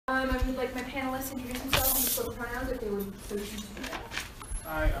would like my panelists to introduce themselves and disclose the pronouns if they would so choose to do that.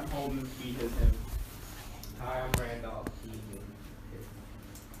 Hi, I'm Holden. He, his, him. Hi, I'm Randolph. He, him, his.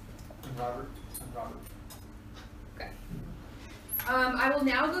 I'm Robert. I'm Robert. Okay. I will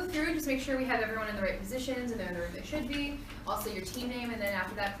now go through and just make sure we have everyone in the right positions and they're in the room they should be. Also your team name, and then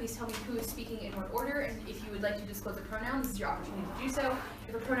after that, please tell me who is speaking in what order, and if you would like to disclose a pronoun, this is your opportunity to do so.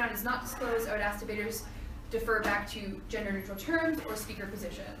 If a pronoun is not disclosed, I would ask debaters defer back to gender-neutral terms or speaker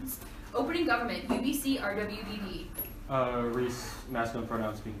positions. Opening government, UBC, RWBB. Reese, masculine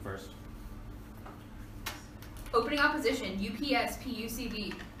pronoun, speaking first. Opening opposition, UPS,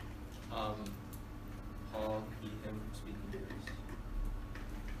 PUCV. Paul, he, him, speaking first.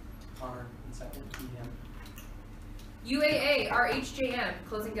 Connor, in second. He, him. UAA, RHJM,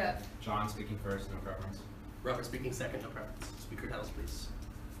 closing gov. John speaking first, no preference. Robert speaking second, no preference. Speaker titles, please.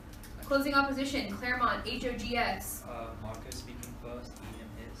 Closing opposition, Claremont HOGS. Marcus speaking first, he, him,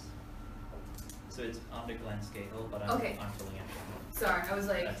 his. So it's under Glenn Scahill, but I'm filling in. Sorry, I was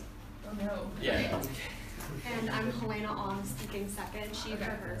like, oh no. Yeah. Okay. And I'm Helena Ong speaking second, she,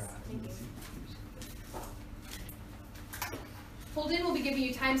 her, hers. Thank you. Holden will be giving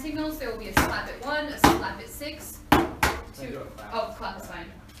you time signals. There will be a slap at 1, a slap at 6, 2. Oh, clap is fine.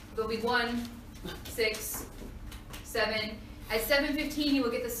 There'll be 1, 6, 7. At 7:15, you will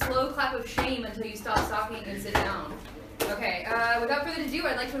get the slow clap of shame until you stop talking and sit down. Okay, without further ado,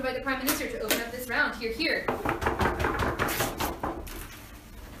 I'd like to invite the Prime Minister to open up this round. Hear, hear.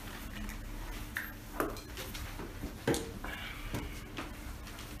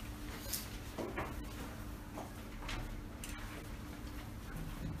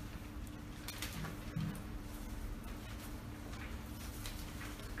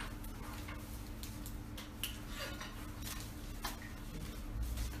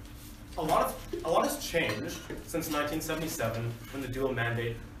 A lot has changed since 1977 when the dual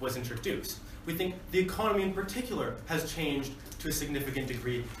mandate was introduced. We think the economy in particular has changed to a significant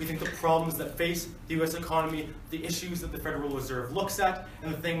degree. We think the problems that face the US economy, the issues that the Federal Reserve looks at,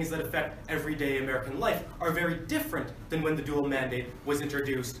 and the things that affect everyday American life are very different than when the dual mandate was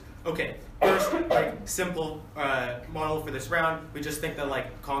introduced. Okay, first, simple model for this round. We just think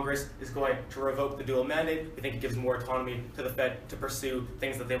that Congress is going to revoke the dual mandate. We think it gives more autonomy to the Fed to pursue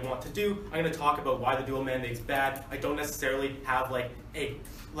things that they want to do. I'm going to talk about why the dual mandate's bad. I don't necessarily have a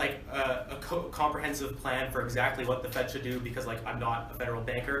comprehensive plan for exactly what the Fed should do because I'm not a federal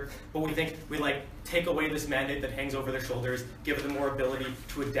banker. But we think we take away this mandate that hangs over their shoulders, give them more ability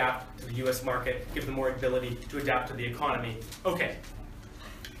to adapt to the US market, give them more ability to adapt to the economy. Okay.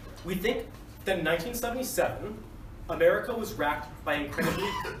 We think that in 1977, America was racked by incredibly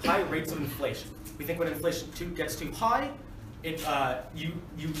high rates of inflation. We think when inflation gets too high, it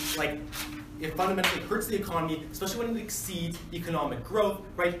fundamentally hurts the economy, especially when it exceeds economic growth,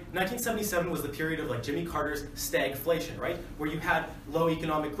 right? 1977 was the period of Jimmy Carter's stagflation, right? Where you had low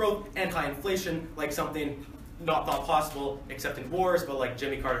economic growth and high inflation, something not thought possible except in wars, but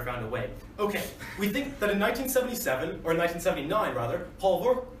Jimmy Carter found a way. Okay, we think that in 1977, or 1979 rather, Paul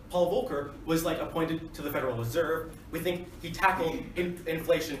Volcker was appointed to the Federal Reserve. We think he tackled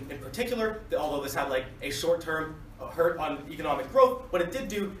inflation in particular, although this had a short-term hurt on economic growth. What it did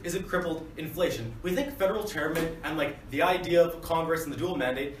do is it crippled inflation. We think federal chairman and the idea of Congress and the dual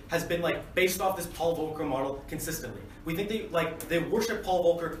mandate has been based off this Paul Volcker model consistently. We think they worship Paul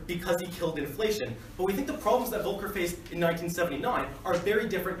Volcker because he killed inflation, but we think the problems that Volcker faced in 1979 are very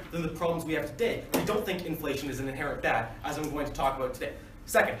different than the problems we have today. We don't think inflation is an inherent bad, as I'm going to talk about today.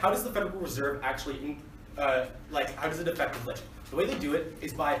 Second, how does the Federal Reserve actually, how does it affect inflation? The way they do it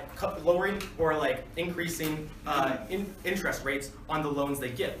is by lowering or increasing interest rates on the loans they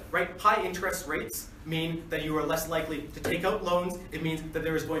give, right? High interest rates mean that you are less likely to take out loans. It means that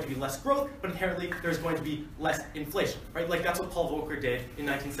there is going to be less growth, but inherently there's going to be less inflation, right? That's what Paul Volcker did in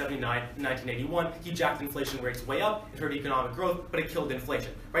 1979 and 1981. He jacked inflation rates way up, it hurt economic growth, but it killed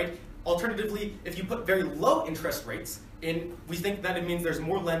inflation, right? Alternatively, if you put very low interest rates in, we think that it means there's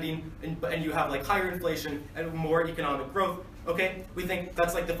more lending and you have higher inflation and more economic growth. Okay, we think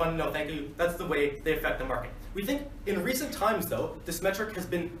that's the fundamental, thank you, that's the way they affect the market. We think in recent times though, this metric has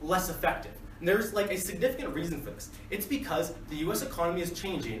been less effective. And there's a significant reason for this. It's because the US economy is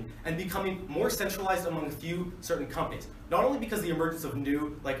changing and becoming more centralized among a few certain companies. Not only because of the emergence of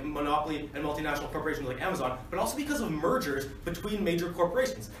new monopoly and multinational corporations like Amazon, but also because of mergers between major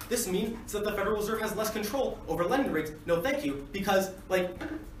corporations. This means that the Federal Reserve has less control over lending rates. No thank you, because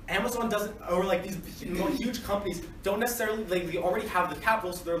Amazon doesn't, or like these huge companies don't necessarily, they already have the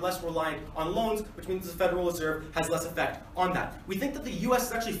capital, so they're less reliant on loans, which means the Federal Reserve has less effect on that. We think that the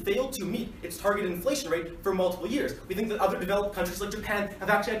US has actually failed to meet its target inflation rate for multiple years. We think that other developed countries like Japan have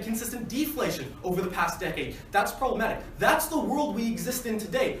actually had consistent deflation over the past decade. That's problematic. That's the world we exist in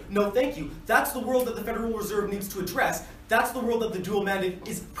today. No, thank you. That's the world that the Federal Reserve needs to address. That's the world that the dual mandate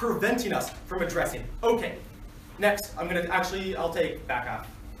is preventing us from addressing. Okay, next, I'll take back half.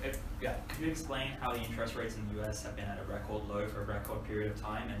 Yeah. Could you explain how the interest rates in the US have been at a record low for a record period of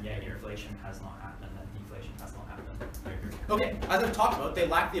time, and yet inflation has not happened and deflation has not happened? Okay, as I've talked about, they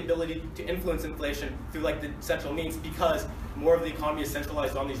lack the ability to influence inflation through like the central means because more of the economy is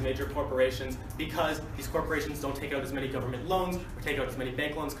centralized on these major corporations, because these corporations don't take out as many government loans or take out as many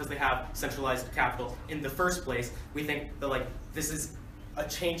bank loans because they have centralized capital in the first place. We think that like this is a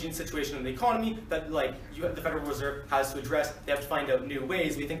changing situation in the economy that like the Federal Reserve has to address. They have to find out new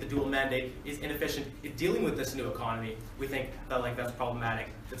ways. We think the dual mandate is inefficient in dealing with this new economy. We think that like that's problematic.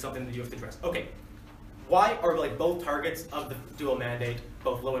 That's something that you have to address. Okay, why are like both targets of the dual mandate,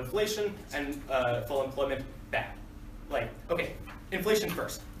 both low inflation and full employment, bad? Like, okay, inflation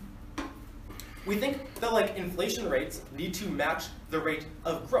first. We think that like inflation rates need to match the rate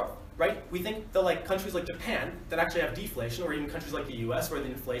of growth. Right? We think that like countries like Japan that actually have deflation, or even countries like the US where the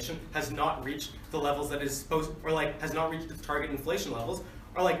inflation has not reached the levels that is supposed, or like has not reached its target inflation levels,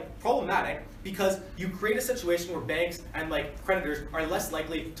 are like problematic because you create a situation where banks and like creditors are less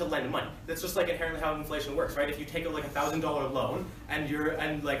likely to lend money. That's just like inherently how inflation works, right? If you take out like $1,000 loan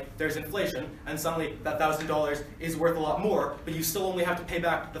and like there's inflation and suddenly that $1,000 is worth a lot more, but you still only have to pay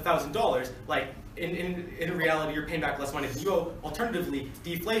back the $1,000, like in reality, you're paying back less money than you owe. Alternatively,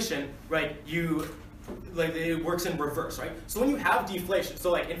 deflation, right? It works in reverse, right? So when you have deflation,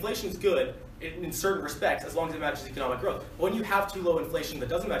 so like inflation is good in certain respects as long as it matches economic growth. But when you have too low inflation that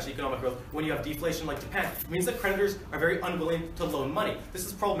doesn't match economic growth, when you have deflation like Japan, it means that creditors are very unwilling to loan money. This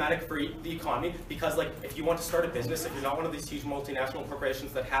is problematic for the economy because like if you want to start a business, if you're not one of these huge multinational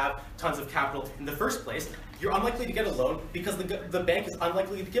corporations that have tons of capital in the first place, you're unlikely to get a loan because the bank is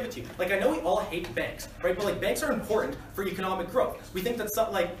unlikely to give it to you. Like I know we all hate banks, right? But like banks are important for economic growth. We think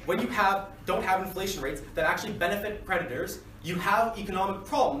that like when you don't have inflation rates that actually benefit creditors, you have economic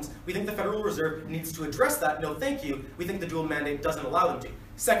problems. We think the Federal Reserve needs to address that. No, thank you. We think the dual mandate doesn't allow them to.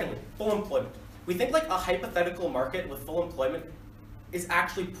 Secondly, full employment. We think like a hypothetical market with full employment is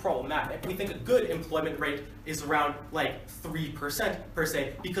actually problematic. We think a good employment rate is around like 3% per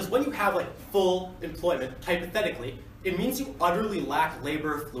se, because when you have like full employment, hypothetically, it means you utterly lack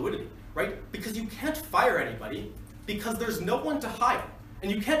labor fluidity, right? Because you can't fire anybody because there's no one to hire, and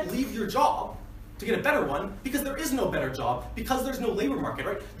you can't leave your job to get a better one because there is no better job, because there's no labor market,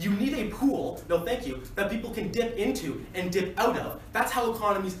 right? You need a pool, no thank you, that people can dip into and dip out of. That's how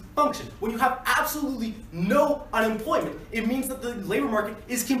economies function. When you have absolutely no unemployment, it means that the labor market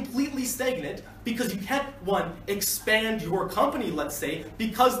is completely stagnant because you can't, one, expand your company, let's say,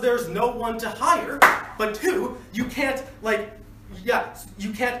 because there's no one to hire, but two, you can't,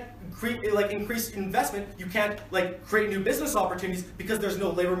 increase investment, you can't like create new business opportunities because there's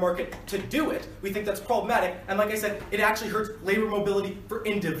no labor market to do it. We think that's problematic, and like I said, it actually hurts labor mobility for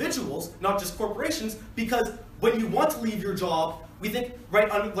individuals, not just corporations, because when you want to leave your job, we think, right,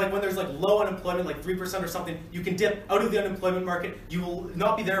 like when there's like low unemployment, like 3% or something, you can dip out of the unemployment market, you will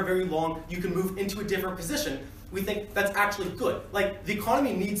not be there very long, you can move into a different position. We think that's actually good. Like, the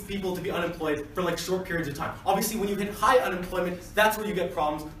economy needs people to be unemployed for like short periods of time. Obviously, when you hit high unemployment, that's where you get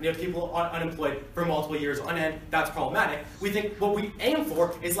problems. When you have people unemployed for multiple years on end, that's problematic. We think what we aim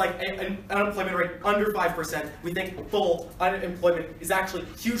for is like an unemployment rate under 5%. We think full unemployment is actually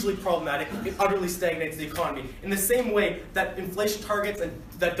hugely problematic. It utterly stagnates the economy. In the same way that inflation targets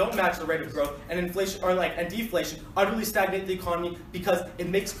that don't match the rate of growth and deflation utterly stagnate the economy because it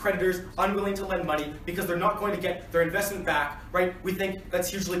makes creditors unwilling to lend money because they're not going to get their investment back, right? We think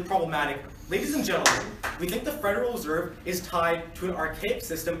that's hugely problematic. Ladies and gentlemen, we think the Federal Reserve is tied to an archaic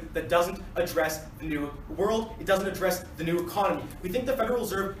system that doesn't address the new world, it doesn't address the new economy. We think the Federal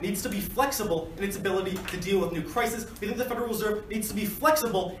Reserve needs to be flexible in its ability to deal with new crises. We think the Federal Reserve needs to be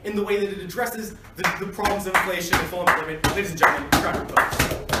flexible in the way that it addresses the problems of inflation and full employment. Ladies and gentlemen, round of applause.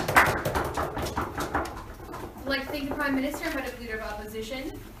 I'd like to thank the Prime Minister, Head of Leader of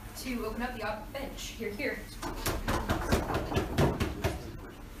Opposition, to open up the op bench. Here, here.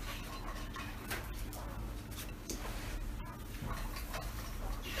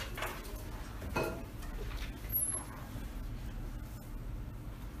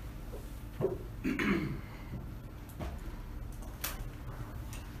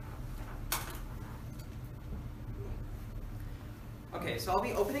 Okay, so I'll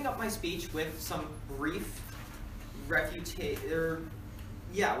be opening up my speech with some brief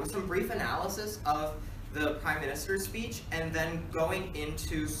with some brief analysis of the Prime Minister's speech, and then going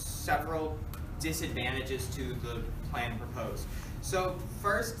into several disadvantages to the plan proposed. So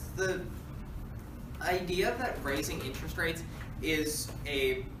first, the idea that raising interest rates is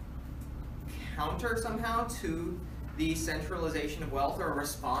a counter somehow to the centralization of wealth, or a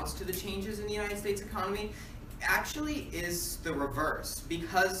response to the changes in the United States economy, actually is the reverse,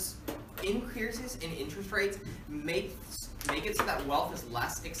 because increases in interest rates make it so that wealth is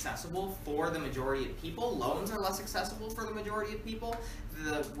less accessible for the majority of people. Loans are less accessible for the majority of people.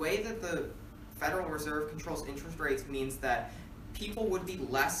 The way that the Federal Reserve controls interest rates means that people would be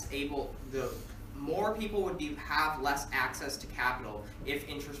more people would have less access to capital if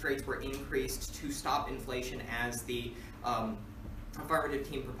interest rates were increased to stop inflation, as the affirmative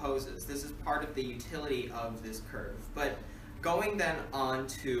team proposes. This is part of the utility of this curve. But going then on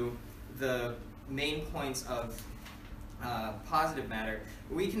to the main points of positive matter,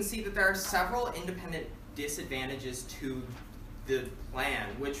 we can see that there are several independent disadvantages to the plan,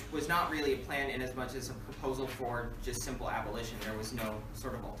 which was not really a plan in as much as a proposal for just simple abolition. There was no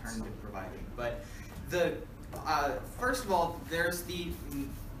sort of alternative provided. But first of all, there's the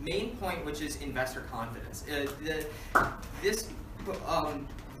main point, which is investor confidence.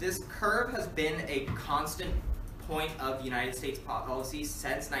 This curve has been a constant point of United States policy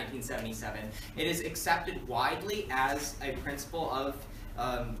since 1977. It is accepted widely as a principle of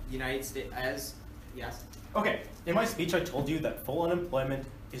United States yes? Okay, in my speech I told you that full unemployment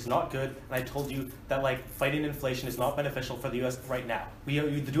is not good, and I told you that fighting inflation is not beneficial for the US right now.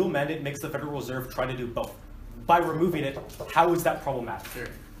 The dual mandate makes the Federal Reserve try to do both. By removing it, how is that problematic? Sure.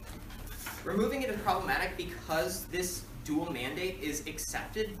 Removing it is problematic because this dual mandate is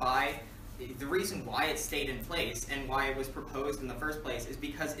accepted by, the reason why it stayed in place and why it was proposed in the first place is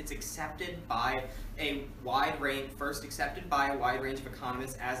because it's accepted by a wide range, first accepted by a wide range of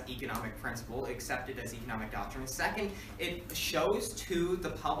economists as economic principle, accepted as economic doctrine. Second, it shows to the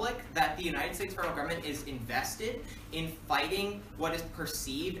public that the United States federal government is invested in fighting what is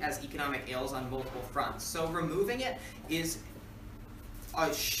perceived as economic ills on multiple fronts. So removing it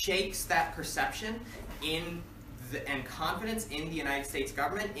shakes that perception and confidence in the United States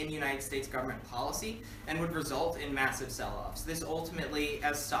government, in United States government policy, and would result in massive sell-offs. This ultimately,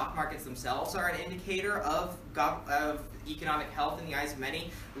 as stock markets themselves are an indicator of economic health in the eyes of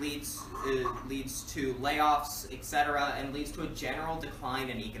many, leads to layoffs, etc., and leads to a general decline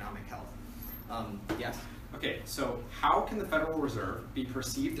in economic health. Yes? Okay, so how can the Federal Reserve be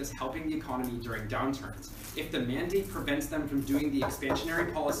perceived as helping the economy during downturns if the mandate prevents them from doing the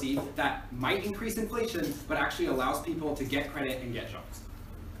expansionary policy that might increase inflation but actually allows people to get credit and get jobs?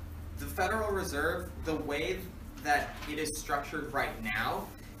 The Federal Reserve, the way that it is structured right now,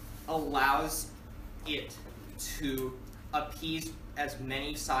 allows it to appease as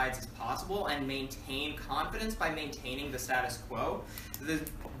many sides as possible and maintain confidence by maintaining the status quo. The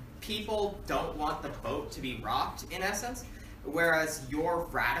people don't want the boat to be rocked, in essence, whereas your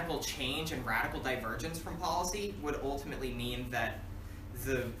radical change and radical divergence from policy would ultimately mean that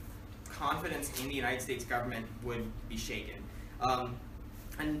the confidence in the United States government would be shaken.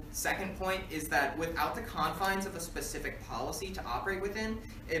 And second point is that without the confines of a specific policy to operate within,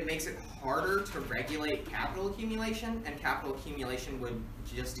 it makes it harder to regulate capital accumulation, and capital accumulation would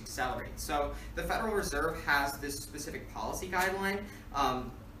just accelerate. So the Federal Reserve has this specific policy guideline,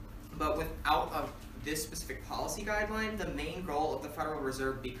 but without this specific policy guideline, the main goal of the Federal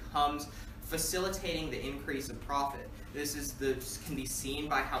Reserve becomes facilitating the increase of profit. This can be seen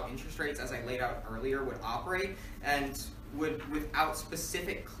by how interest rates, as I laid out earlier, would operate, and without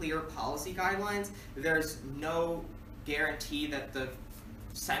specific clear policy guidelines, there's no guarantee that the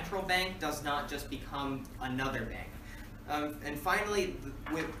central bank does not just become another bank. And finally,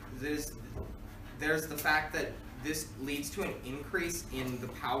 there's the fact that this leads to an increase in the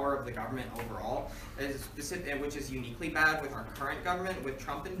power of the government overall, which is uniquely bad with our current government, with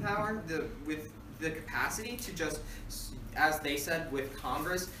Trump in power, with the capacity to just, as they said with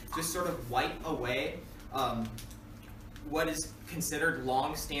Congress, just sort of wipe away what is considered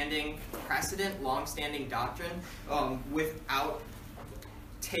long-standing precedent, long-standing doctrine, without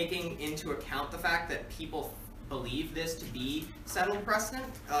taking into account the fact that people believe this to be settled precedent,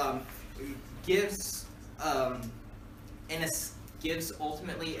 gives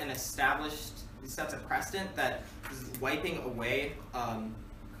ultimately an established, sets a precedent that wiping away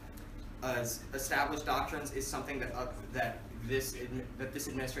established doctrines is something that this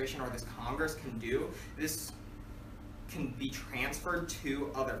administration or this Congress can do. This can be transferred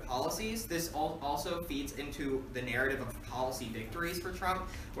to other policies. This also feeds into the narrative of policy victories for Trump,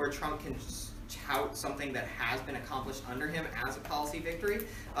 where Trump can tout something that has been accomplished under him as a policy victory.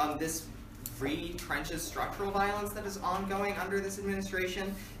 This retrenches structural violence that is ongoing under this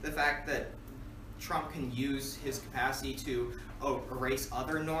administration. The fact that Trump can use his capacity to erase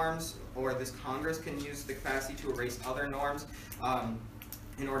other norms, or this Congress can use the capacity to erase other norms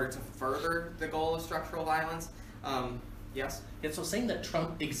in order to further the goal of structural violence. Yes? Yeah, so saying that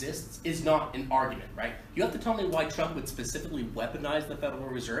Trump exists is not an argument, right? You have to tell me why Trump would specifically weaponize the Federal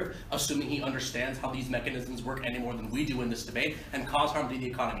Reserve, assuming he understands how these mechanisms work any more than we do in this debate, and cause harm to the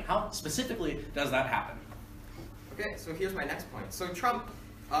economy. How specifically does that happen? Okay, so here's my next point. So Trump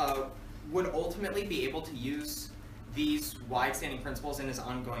would ultimately be able to use these wide-standing principles in his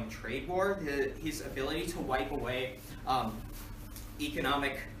ongoing trade war. His ability to wipe away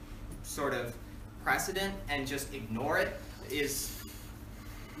economic sort of precedent and just ignore it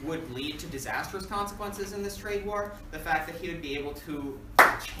would lead to disastrous consequences in this trade war. The fact that he would be able to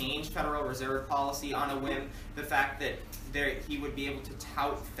change Federal Reserve policy on a whim, the fact that he would be able to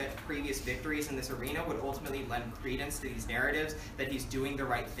tout previous victories in this arena would ultimately lend credence to these narratives that he's doing the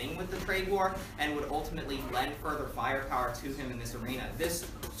right thing with the trade war, and would ultimately lend further firepower to him in this arena. This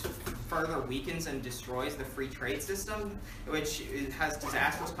further weakens and destroys the free trade system, which has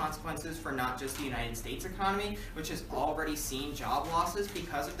disastrous consequences for not just the United States economy, which has already seen job losses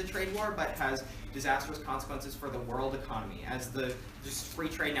because of the trade war, but has disastrous consequences for the world economy as the free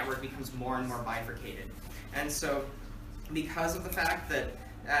trade network becomes more and more bifurcated. And so, because of the fact that,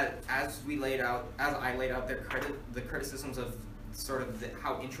 as I laid out the criticisms of sort of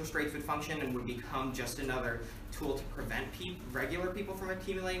how interest rates would function and would become just another tool to prevent regular people from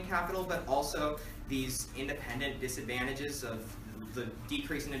accumulating capital, but also these independent disadvantages of the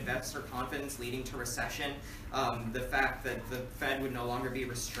decrease in investor confidence leading to recession, the fact that the Fed would no longer be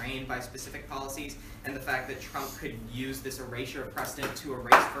restrained by specific policies, and the fact that Trump could use this erasure of precedent to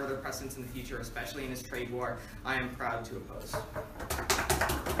erase further precedents in the future, especially in his trade war, I am proud to oppose.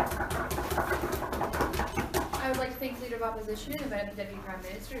 I would like to thank the Leader of Opposition and invite the Deputy Prime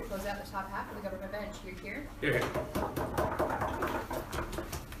Minister to close out the top half of the government bench. You're here. Here.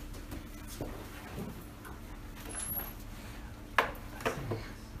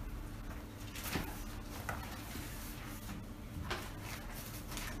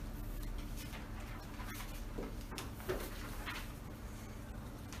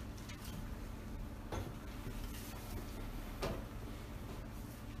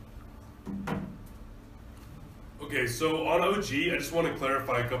 Okay, so on OG, I just want to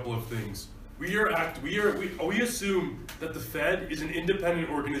clarify a couple of things. We assume that the Fed is an independent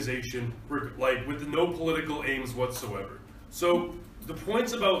organization, with no political aims whatsoever. So the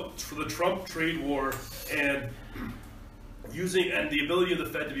points about the Trump trade war and the ability of the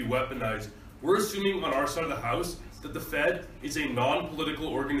Fed to be weaponized, we're assuming on our side of the house that the Fed is a non-political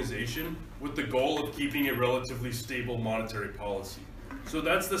organization with the goal of keeping a relatively stable monetary policy. So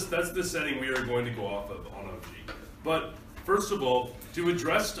that's the setting we are going to go off of on OG. But first of all, to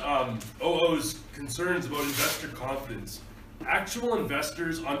address OO's concerns about investor confidence, actual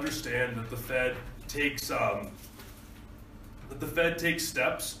investors understand that the Fed takes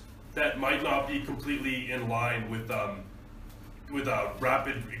steps that might not be completely in line with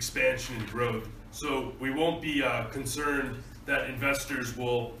rapid expansion and growth. So we won't be concerned that investors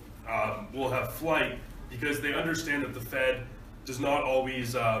will have flight, because they understand that the Fed does not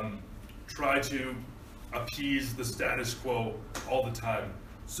always try to appease the status quo all the time.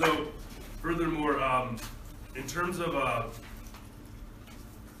 So furthermore, in terms of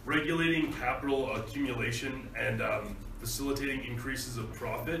regulating capital accumulation and facilitating increases of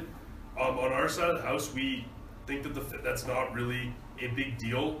profit, on our side of the house, we think that that's not really a big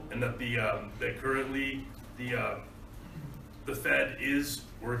deal, and that that currently the Fed is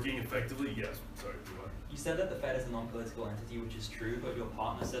working effectively. Yes, sorry. You said that the Fed is a non-political entity, which is true, but your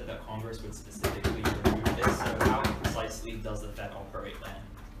partner said that Congress would specifically remove this. So how precisely does the Fed operate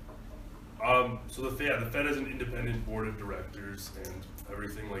then? So the Fed has an independent board of directors and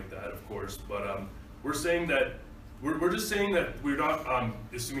everything like that, of course. But we're saying that we're just saying that we're not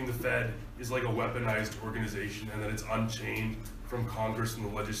assuming the Fed is like a weaponized organization and that it's unchained from Congress and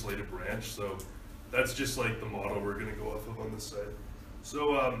the legislative branch. So that's just like the model we're going to go off of on this side.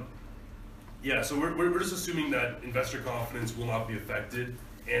 So yeah, so we're just assuming that investor confidence will not be affected,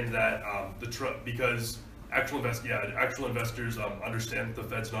 and that because actual investors understand that the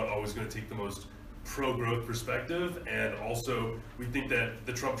Fed's not always going to take the most pro-growth perspective, and also we think that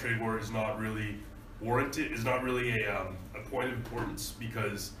the Trump trade war is not really warranted, is not really a point of importance,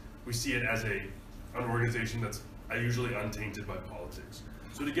 because we see it as an organization that's usually untainted by politics.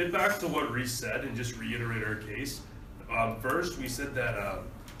 So to get back to what Reese said and just reiterate our case, first we said that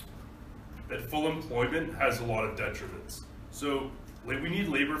that full employment has a lot of detriments. So we need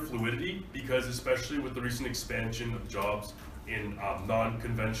labor fluidity because especially with the recent expansion of jobs in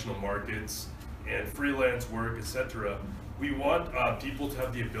non-conventional markets and freelance work, etc., we want people to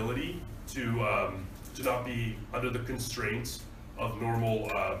have the ability to not be under the constraints of normal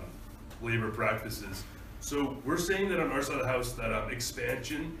labor practices. So we're saying that on our side of the house that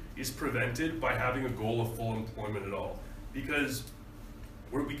expansion is prevented by having a goal of full employment at all, because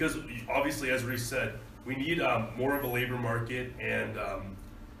obviously, as Reese said, we need more of a labor market, and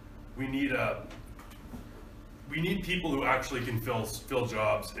we need people who actually can fill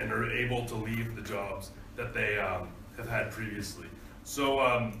jobs and are able to leave the jobs that they have had previously.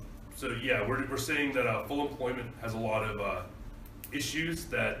 So yeah, we're saying that full employment has a lot of issues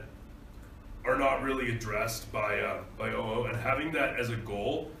that are not really addressed by OO, and having that as a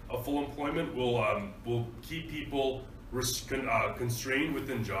goal of full employment will keep people constrained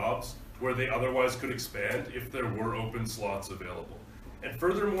within jobs where they otherwise could expand if there were open slots available. And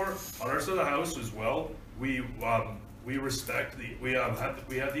furthermore, on our side of the house as well, we respect we have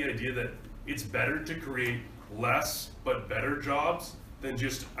the idea that it's better to create less but better jobs than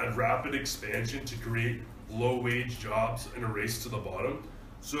just a rapid expansion to create low-wage jobs in a race to the bottom.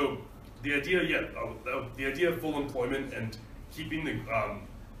 So the idea, the idea of full employment and keeping the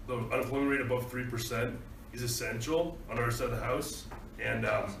unemployment rate above 3% is essential on our side of the house, and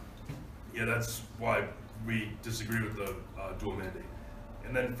yeah, that's why we disagree with the dual mandate.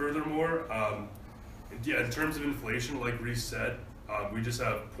 And then furthermore, yeah, in terms of inflation, like Reese said, we just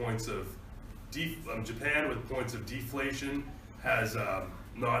have points of Japan with points of deflation has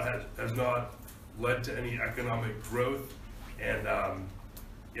not led to any economic growth, and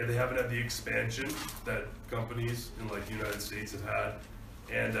yeah, they haven't had the expansion that companies in like the United States have had,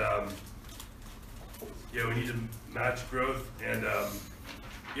 and yeah, we need to match growth. And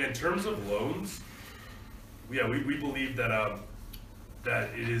yeah, in terms of loans, yeah, we believe that that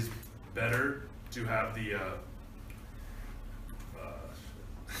it is better to have the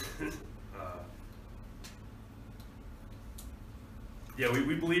yeah,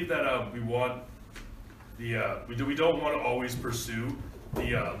 we believe that we want the we don't want to always pursue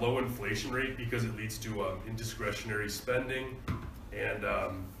the low inflation rate because it leads to indiscretionary spending and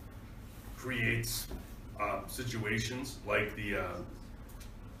creates situations like the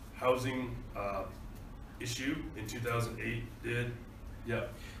housing issue in 2008 did. Yeah.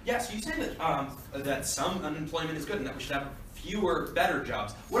 Yeah, so you say that that some unemployment is good and that we should have fewer, better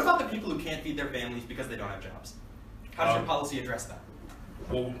jobs. What about the people who can't feed their families because they don't have jobs? How does your policy address that?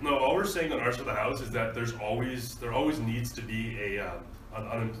 Well, no, all we're saying on our side of the house is that there always needs to be an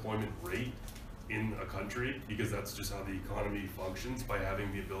unemployment rate in a country, because that's just how the economy functions, by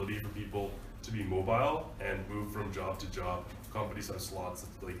having the ability for people to be mobile and move from job to job. Companies have slots.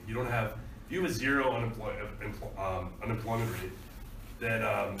 Like if you have a zero unemployment rate, then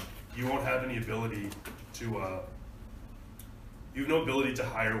you won't have any ability to you have no ability to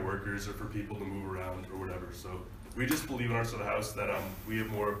hire workers or for people to move around or whatever. So we just believe in our side of the house that we have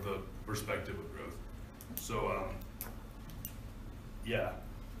more of the perspective of growth. So yeah.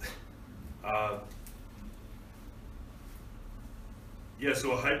 Yeah,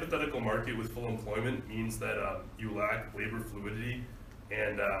 so a hypothetical market with full employment means that you lack labor fluidity,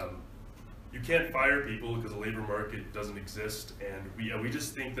 and you can't fire people because the labor market doesn't exist, and we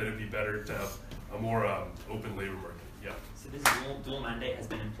just think that it'd be better to have a more open labor market. Yeah. So this dual mandate has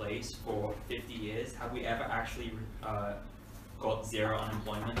been in place for 50 years. Have we ever actually got zero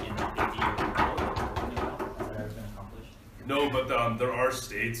unemployment in that 50-year period? Has that ever been accomplished? No, but there are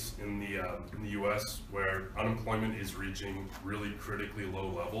states in the U.S. where unemployment is reaching really critically low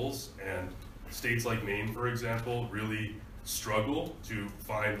levels, and states like Maine, for example, really struggle to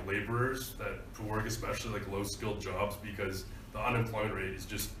find laborers to work, especially like low-skilled jobs, because the unemployment rate is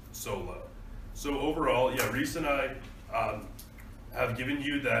just so low. So overall, yeah, Reese and I have given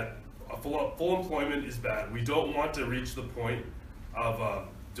you that full employment is bad. We don't want to reach the point of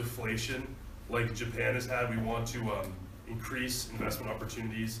deflation like Japan has had. We want to increase investment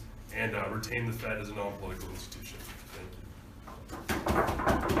opportunities and retain the Fed as a non-political institution. Thank you.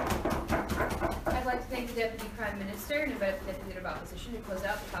 I'd like to thank the Deputy Prime Minister and invite the Deputy Leader of Opposition to close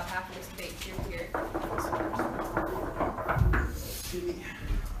out the top half of this debate. Here.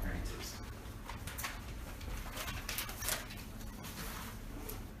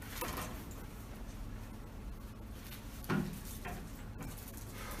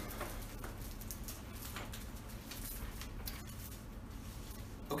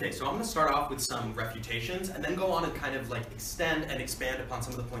 Okay, so I'm going to start off with some refutations and then go on and kind of like extend and expand upon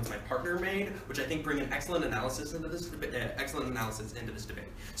some of the points my partner made, which I think bring an excellent analysis into this debate.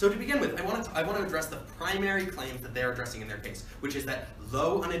 So to begin with, I want to address the primary claims that they're addressing in their case, which is that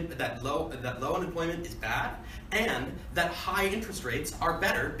low unemployment is bad, and that high interest rates are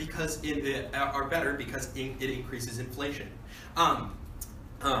better because it increases inflation,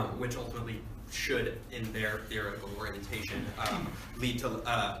 which ultimately should, in their theoretical orientation, lead to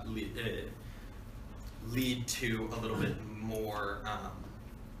a little bit more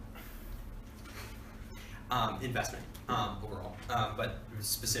investment overall, but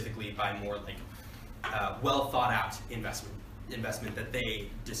specifically by more like well thought out investment that they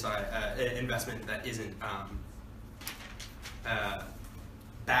decide, investment that isn't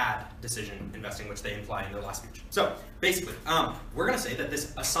bad decision investing, which they imply in their last speech. So basically, we're going to say that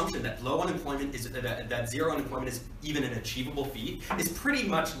this assumption that low unemployment is that zero unemployment is even an achievable feat is pretty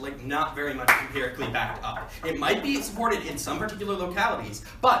much like not very much empirically backed up. It might be supported in some particular localities,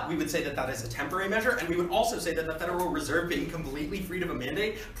 but we would say that that is a temporary measure, and we would also say that the Federal Reserve being completely freed of a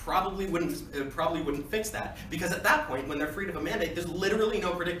mandate probably wouldn't fix that, because at that point, when they're freed of a mandate, there's literally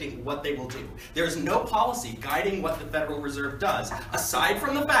no predicting what they will do. There is no policy guiding what the Federal Reserve does, aside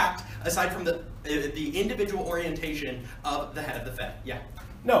from the individual orientation of the head of the Fed. Yeah.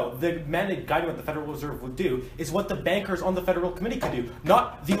 No, the mandate guiding what the Federal Reserve would do is what the bankers on the Federal Committee could do,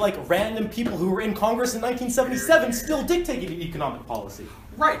 not the random people who were in Congress in 1977 still dictating economic policy.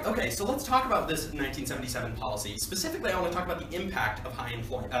 Right. Okay. So let's talk about this 1977 policy. Specifically, I want to talk about the impact of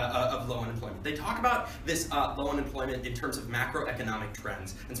of low unemployment. They talk about this low unemployment in terms of macroeconomic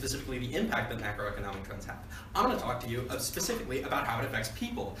trends, and specifically the impact that macroeconomic trends have. I'm going to talk to you specifically about how it affects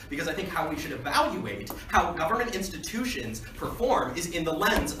people, because I think how we should evaluate how government institutions perform is in the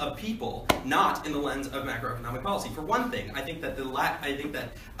lens of people, not in the lens of macroeconomic policy. For one thing, I think that the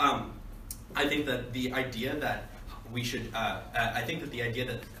idea that we should, I think that the idea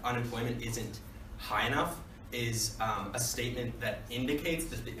that unemployment isn't high enough is a statement that indicates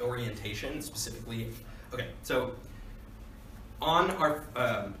that the orientation specifically. Okay, so on our,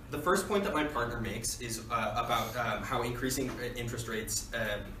 the first point that my partner makes is about how increasing interest rates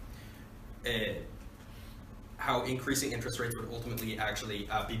would ultimately actually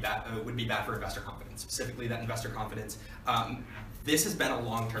be bad for investor confidence. Specifically, that investor confidence. This has been a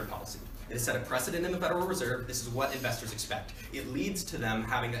long-term policy. It has set a precedent in the Federal Reserve. This is what investors expect. It leads to them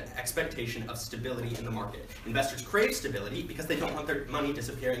having an expectation of stability in the market. Investors crave stability because they don't want their money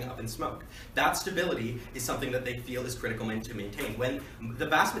disappearing up in smoke. That stability is something that they feel is critical to maintain. When the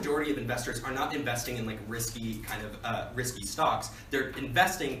vast majority of investors are not investing in like risky stocks, they're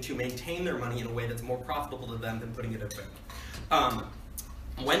investing to maintain their money in a way that's more profitable to them than putting it at bank.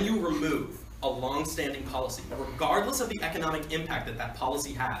 When you remove a long-standing policy, regardless of the economic impact that that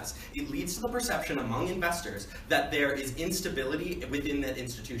policy has, it leads to the perception among investors that there is instability within that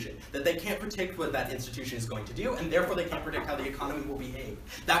institution, that they can't predict what that institution is going to do, and therefore they can't predict how the economy will behave.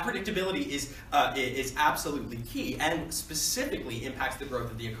 That predictability is absolutely key, and specifically impacts the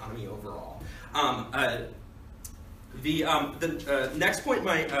growth of the economy overall. The next point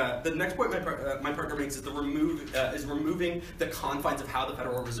my partner makes is removing the confines of how the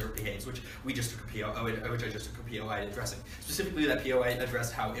Federal Reserve behaves, which I just took a POI addressing. Specifically, that POI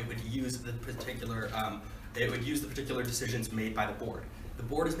addressed how it would use the particular decisions made by the board. The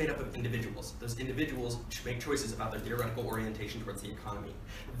board is made up of individuals. Those individuals make choices about their theoretical orientation towards the economy.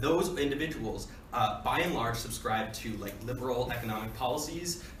 Those individuals, by and large, subscribe to like liberal economic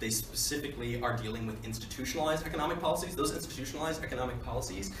policies. They specifically are dealing with institutionalized economic policies. Those institutionalized economic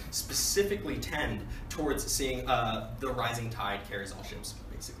policies specifically tend towards seeing the rising tide carries all ships,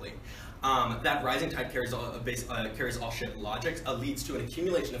 basically. That rising tide carries all ship logic leads to an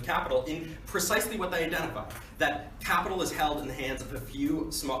accumulation of capital in precisely what they identify. That capital is held in the hands of a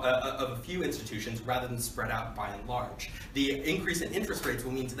few institutions rather than spread out by and large. The increase in interest rates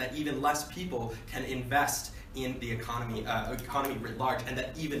will mean that even less people can invest in the economy writ large, and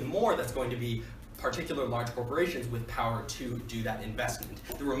that even more that's going to be particular large corporations with power to do that investment.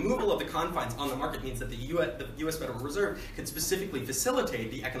 The removal of the confines on the market means that the U.S. Federal Reserve can specifically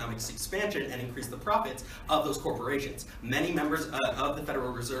facilitate the economic expansion and increase the profits of those corporations. Many members of the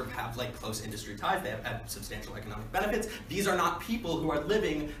Federal Reserve have like close industry ties. They have substantial economic benefits. These are not people who are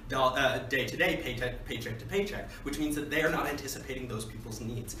living day to day, paycheck to paycheck, which means that they are not anticipating those people's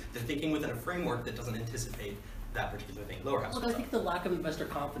needs. They're thinking within a framework that doesn't anticipate that particular thing. Lower house. Look, I think the lack of investor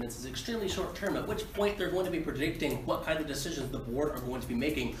confidence is extremely short term, at which point they're going to be predicting what kind of decisions the board are going to be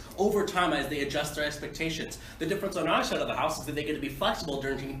making over time as they adjust their expectations. The difference on our side of the house is that they get to be flexible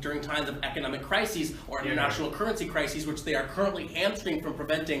during times of economic crises or international currency crises, which they are currently hamstringed from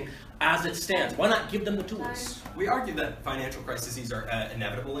preventing as it stands. Why not give them the tools? We argue that financial crises are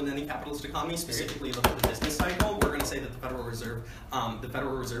inevitable in any capitalist economy. Specifically, look at the business cycle. We're going to say that the Federal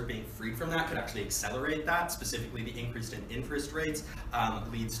Reserve being freed from that could actually accelerate that. Specifically, the increase in interest rates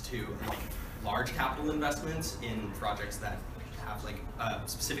leads to large capital investments in projects that have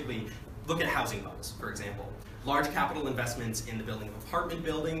specifically look at housing bubbles, for example. Large capital investments in the building of apartment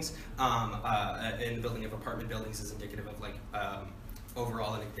buildings. Is indicative of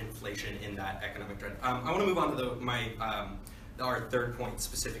overall inflation in that economic trend. I want to move on to our third point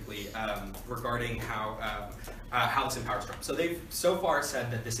specifically regarding how this empowers Trump. So they've so far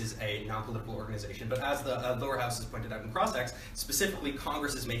said that this is a non-political organization, but as the lower house has pointed out in cross-ex, specifically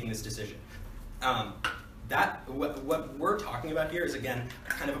Congress is making this decision. What we're talking about here is, again,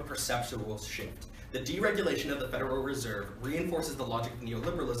 kind of a perceptual shift. The deregulation of the Federal Reserve reinforces the logic of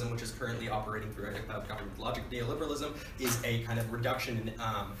neoliberalism, which is currently operating through government. The logic of neoliberalism is a kind of reduction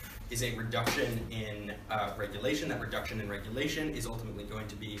in regulation. That reduction in regulation is ultimately going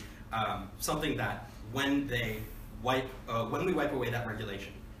to be something that when we wipe away that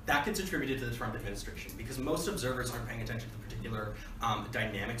regulation, that gets attributed to the Trump administration, because most observers aren't paying attention to the particular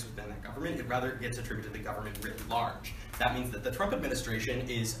dynamics within that government. It rather gets attributed to the government writ large. That means that the Trump administration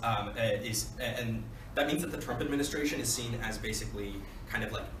is seen as basically kind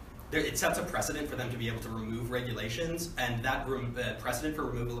of it sets a precedent for them to be able to remove regulations, and that precedent for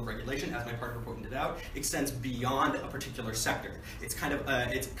removal of regulation, as my partner pointed out, extends beyond a particular sector. It's kind of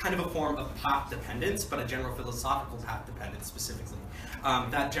a form of path dependence, but a general philosophical path dependence specifically.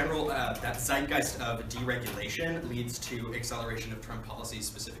 That zeitgeist of deregulation leads to acceleration of Trump policies,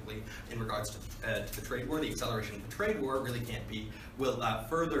 specifically in regards to the trade war. The acceleration of the trade war really will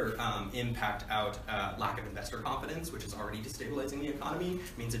further impact out lack of investor confidence, which is already destabilizing the economy.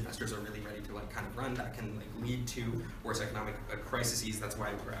 It means investors are really ready to kind of run. That can lead to worse economic crises. That's why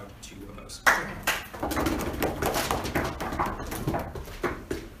I'm proud to oppose.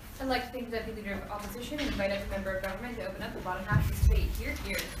 I'd like to thank the Deputy Leader of Opposition and invite up a member of government to open up the bottom half of this debate. Here,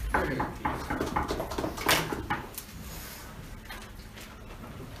 here.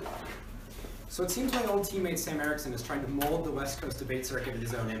 So it seems my old teammate Sam Erickson is trying to mold the West Coast debate circuit in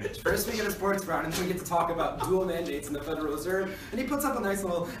his own image. First we get a sports round, and then we get to talk about dual mandates in the Federal Reserve, and he puts up a nice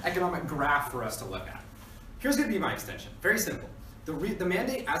little economic graph for us to look at. Here's going to be my extension. Very simple. The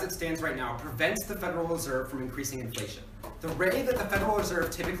mandate as it stands right now prevents the Federal Reserve from increasing inflation. The way that the Federal Reserve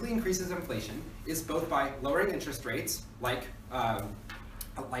typically increases inflation is both by lowering interest rates, like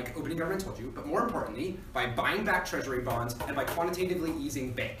opening government told you, but more importantly, by buying back treasury bonds and by quantitatively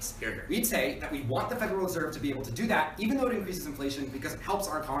easing banks. We'd say that we want the Federal Reserve to be able to do that, even though it increases inflation, because it helps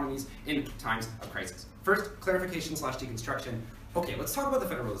our economies in times of crisis. First, clarification / deconstruction. Okay, let's talk about the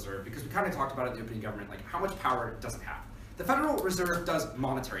Federal Reserve, because we kind of talked about it in the opening government, how much power does it have? The Federal Reserve does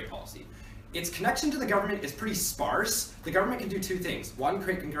monetary policy. Its connection to the government is pretty sparse. The government can do two things. One,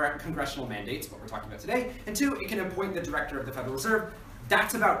 create congressional mandates, what we're talking about today, and two, it can appoint the director of the Federal Reserve.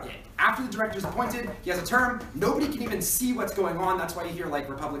 That's about it. After the director is appointed, he has a term. Nobody can even see what's going on. That's why you hear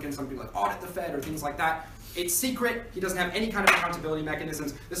Republicans, some people audit the Fed or things like that. It's secret. He doesn't have any kind of accountability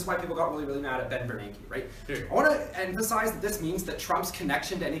mechanisms. This is why people got really, really mad at Ben Bernanke, right? I want to emphasize that this means that Trump's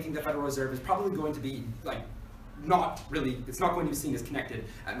connection to anything the Federal Reserve is probably going to be not really, it's not going to be seen as connected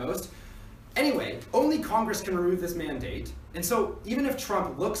at most. Anyway, only Congress can remove this mandate, and so even if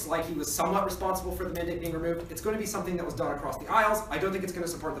Trump looks like he was somewhat responsible for the mandate being removed, it's going to be something that was done across the aisles. I don't think it's going to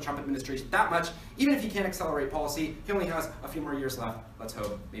support the Trump administration that much. Even if he can't accelerate policy, he only has a few more years left. Let's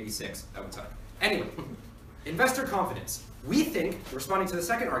hope, maybe 6, that would suck. Anyway, investor confidence. We think, responding to the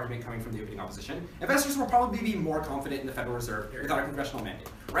second argument coming from the opening opposition, investors will probably be more confident in the Federal Reserve without a congressional mandate.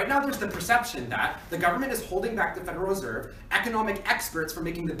 Right now there's the perception that the government is holding back the Federal Reserve, economic experts, from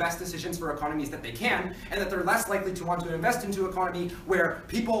making the best decisions for economies that they can, and that they're less likely to want to invest into an economy where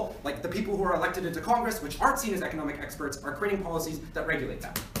people, like the people who are elected into Congress, which aren't seen as economic experts, are creating policies that regulate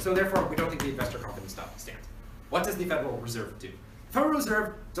that. So therefore, we don't think the investor confidence stuff stands. What does the Federal Reserve do? The Federal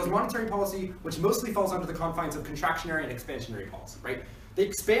Reserve does monetary policy, which mostly falls under the confines of contractionary and expansionary policy, right? They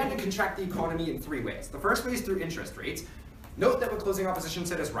expand and contract the economy in 3 ways. The first way is through interest rates. Note that what closing opposition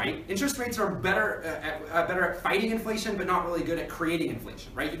said is right. Interest rates are better at fighting inflation, but not really good at creating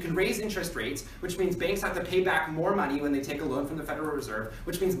inflation, right? You can raise interest rates, which means banks have to pay back more money when they take a loan from the Federal Reserve,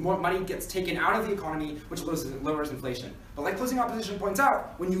 which means more money gets taken out of the economy, which lowers inflation. But like closing opposition points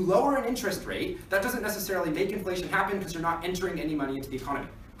out, when you lower an interest rate, that doesn't necessarily make inflation happen because you're not entering any money into the economy.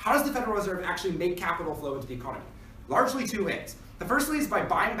 How does the Federal Reserve actually make capital flow into the economy? Largely two ways. The first way is by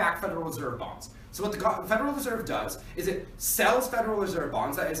buying back Federal Reserve bonds. So what the Federal Reserve does is it sells Federal Reserve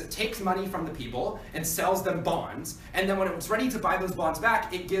bonds, that is, it takes money from the people and sells them bonds, and then when it's ready to buy those bonds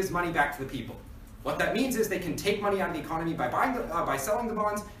back, it gives money back to the people. What that means is they can take money out of the economy by selling the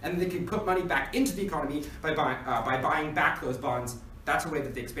bonds, and they can put money back into the economy by buying back those bonds. That's a way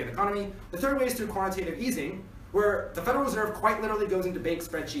that they expand the economy. The third way is through quantitative easing, where the Federal Reserve quite literally goes into bank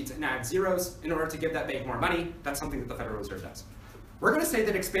spreadsheets and adds zeros in order to give that bank more money. That's something that the Federal Reserve does. We're going to say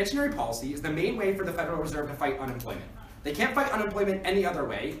that expansionary policy is the main way for the Federal Reserve to fight unemployment. They can't fight unemployment any other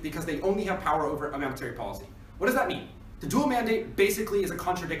way because they only have power over monetary policy. What does that mean? The dual mandate basically is a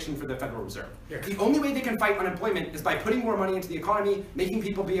contradiction for the Federal Reserve. The only way they can fight unemployment is by putting more money into the economy, making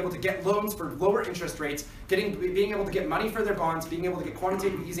people be able to get loans for lower interest rates, being able to get money for their bonds, being able to get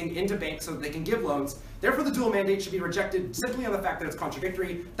quantitative easing into banks so that they can give loans. Therefore, the dual mandate should be rejected simply on the fact that it's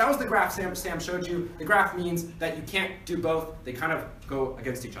contradictory. That was the graph Sam showed you. The graph means that you can't do both. They kind of go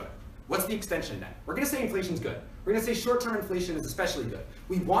against each other. What's the extension then? We're going to say inflation's good. We're going to say short-term inflation is especially good.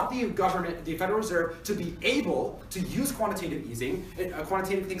 We want the government, the Federal Reserve, to be able to use quantitative easing, things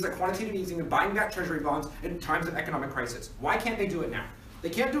like quantitative easing and buying back treasury bonds in times of economic crisis. Why can't they do it now? They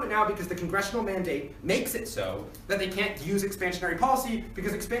can't do it now because the congressional mandate makes it so that they can't use expansionary policy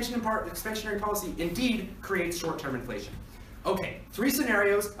because expansionary policy indeed creates short-term inflation. Okay, 3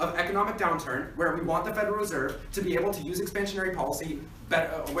 scenarios of economic downturn where we want the Federal Reserve to be able to use expansionary policy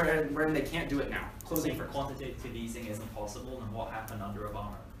wherein they can't do it now. Closing first. Quantitative easing isn't possible, then what happened under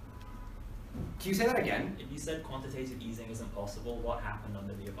Obama? Can you say that again? If you said quantitative easing isn't possible, what happened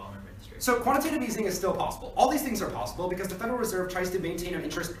under the Obama administration? So quantitative easing is still possible. All these things are possible because the Federal Reserve tries to maintain an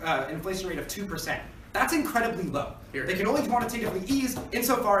inflation rate of 2%. That's incredibly low. They can only quantitatively ease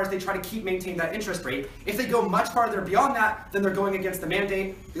insofar as they try to maintain that interest rate. If they go much farther beyond that, then they're going against the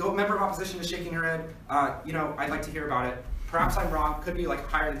mandate. The member of opposition is shaking her head. I'd like to hear about it. Perhaps I'm wrong. Could be like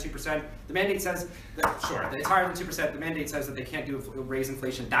higher than 2%. The mandate says that, sure, it's higher than 2%. The mandate says that they can't raise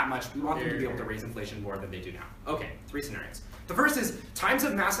inflation that much. We want them to be able to raise inflation more than they do now. Okay, 3 scenarios. The first is times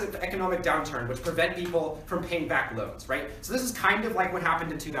of massive economic downturn which prevent people from paying back loans, right? So this is kind of like what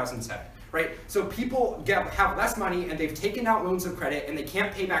happened in 2007. Right? So people have less money and they've taken out loans of credit and they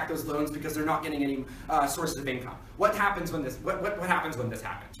can't pay back those loans because they're not getting any sources of income. What happens when this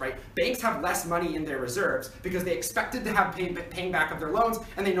happens, right? Banks have less money in their reserves because they expected to have paying back of their loans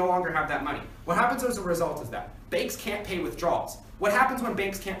and they no longer have that money. What happens as a result is that banks can't pay withdrawals. What happens when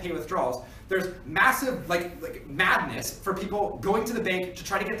banks can't pay withdrawals? There's massive like madness for people going to the bank to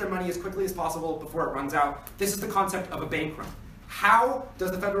try to get their money as quickly as possible before it runs out. This is the concept of a bank run. How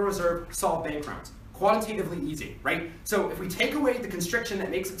does the Federal Reserve solve bank runs? Quantitatively easy, right? So if we take away the constriction that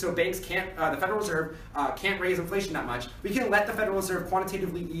makes it so banks can't, the Federal Reserve can't raise inflation that much, we can let the Federal Reserve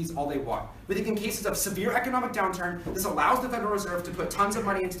quantitatively ease all they want. We think in cases of severe economic downturn, this allows the Federal Reserve to put tons of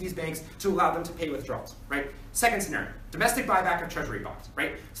money into these banks to allow them to pay withdrawals, right? Second scenario, domestic buyback of treasury bonds,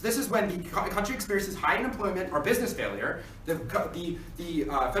 right? So this is when the country experiences high unemployment or business failure, the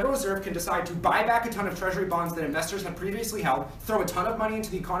Federal Reserve can decide to buy back a ton of treasury bonds that investors had previously held, throw a ton of money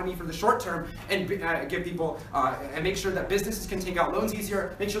into the economy for the short term, and give people, and make sure that businesses can take out loans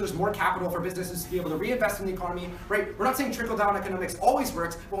easier, make sure there's more capital for businesses to be able to reinvest in the economy, right? We're not saying trickle-down economics always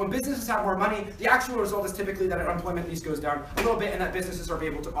works, but when businesses have more money, the actual result is typically that unemployment at least goes down a little bit and that businesses are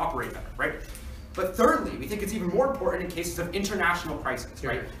able to operate better, right? But thirdly, we think it's even more important in cases of international crisis,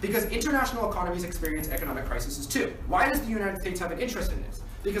 right? Because international economies experience economic crises too. Why does the United States have an interest in this?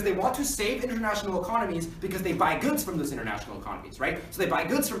 Because they want to save international economies because they buy goods from those international economies, right? So they buy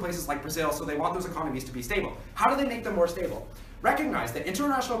goods from places like Brazil, so they want those economies to be stable. How do they make them more stable? Recognize that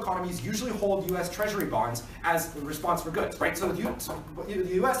international economies usually hold U.S. Treasury bonds as a response for goods, right? So the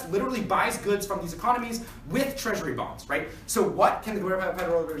U.S. literally buys goods from these economies with Treasury bonds, right? So what can the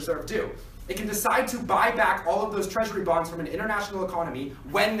Federal Reserve do? It can decide to buy back all of those treasury bonds from an international economy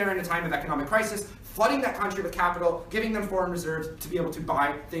when they're in a time of economic crisis, flooding that country with capital, giving them foreign reserves to be able to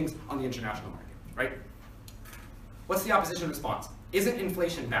buy things on the international market, right? What's the opposition response? Isn't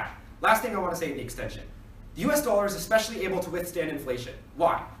inflation bad? Last thing I want to say, the extension. The US dollar is especially able to withstand inflation.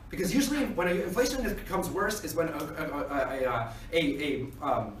 Why? Because usually when inflation becomes worse is when a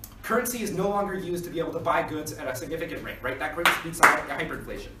currency is no longer used to be able to buy goods at a significant rate, right? That creates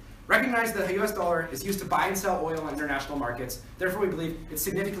hyperinflation. Recognize that the US dollar is used to buy and sell oil on international markets. Therefore, we believe it's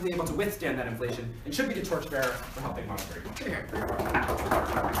significantly able to withstand that inflation and should be the torchbearer for helping monetary policy.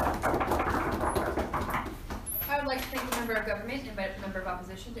 I would like to thank the member of government and invite the member of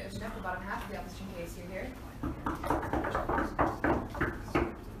opposition to open up the bottom half of the opposition case here.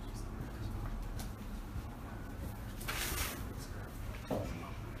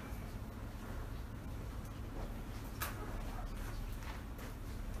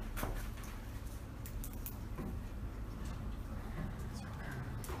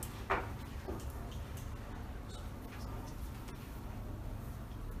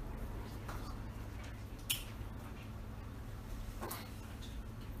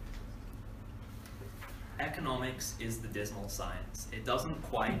 Economics is the dismal science. It doesn't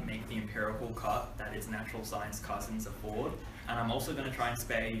quite make the empirical cut that its natural science cousins afford, and I'm also going to try and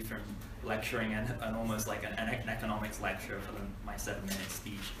spare you from lecturing an almost like an economics lecture for my 7-minute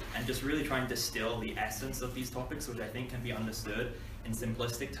speech, and just really try and distill the essence of these topics, which I think can be understood in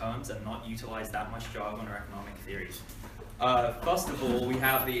simplistic terms and not utilize that much jargon or economic theory. First of all, we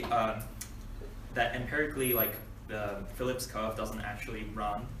have the that empirically, like, the Phillips curve doesn't actually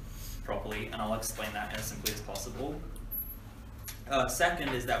run properly, and I'll explain that as simply as possible. Second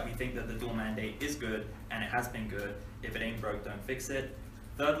is that we think that the dual mandate is good, and it has been good. If it ain't broke, don't fix it.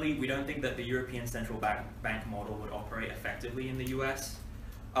 Thirdly, we don't think that the European Central Bank model would operate effectively in the US.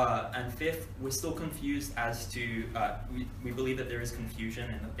 And fifth, we're still confused as to, we believe that there is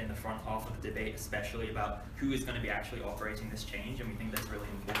confusion in the front half of the debate, especially about who is going to be actually operating this change, and we think that's really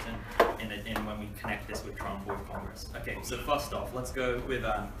important in when we connect this with Trump or with Congress. Okay, so first off, let's go with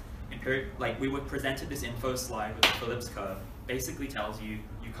like, we were presented this info slide with the Phillips curve. Basically tells you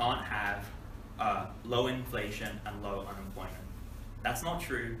can't have low inflation and low unemployment. That's not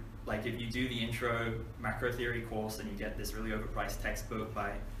true. Like, if you do the intro macro theory course and you get this really overpriced textbook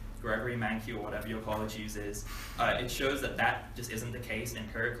by Gregory Mankiw or whatever your college uses, it shows that that just isn't the case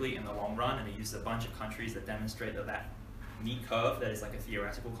empirically in the long run, and it uses a bunch of countries that demonstrate that that neat curve that is like a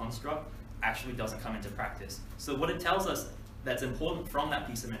theoretical construct actually doesn't come into practice. So what it tells us that's important from that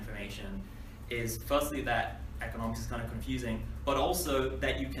piece of information is firstly that economics is kind of confusing, but also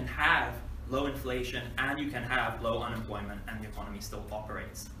that you can have low inflation and you can have low unemployment and the economy still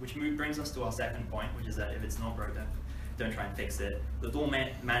operates. Which brings us to our second point, which is that if it's not broken, don't try and fix it. The dual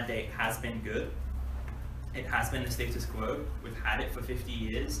mandate has been good. It has been the status quo. We've had it for 50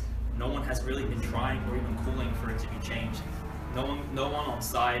 years. No one has really been trying or even calling for it to be changed. No one on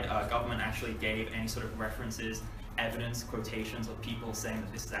side government actually gave any sort of references, evidence, quotations of people saying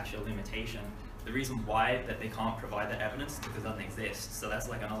that this is actually a limitation. The reason why that they can't provide that evidence is because it doesn't exist. So that's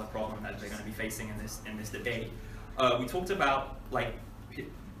like another problem that they're going to be facing in this debate. We talked about, like,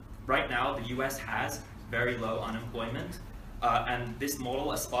 right now the US has very low unemployment, and this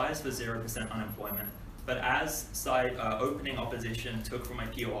model aspires for 0% unemployment. But as side opening opposition took from my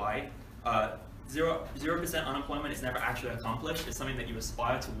POI, 0% unemployment is never actually accomplished. It's something that you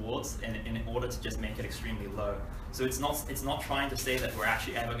aspire towards in order to just make it extremely low. So it's not trying to say that we're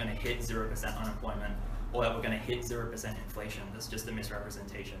actually ever going to hit 0% unemployment or that we're going to hit 0% inflation. That's just a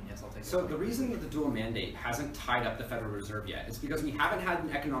misrepresentation. Yes, I'll take it. So the reason that the dual mandate hasn't tied up the Federal Reserve yet is because we haven't had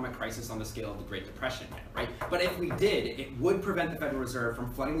an economic crisis on the scale of the Great Depression yet, right? But if we did, it would prevent the Federal Reserve from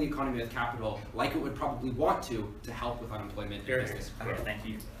flooding the economy with capital like it would probably want to help with unemployment and business growth. Okay, thank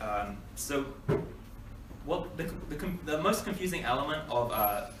you. So what the most confusing element of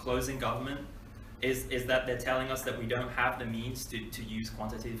closing government is that they're telling us that we don't have the means to use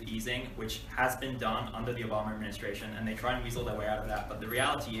quantitative easing, which has been done under the Obama administration, and they try and weasel their way out of that. But the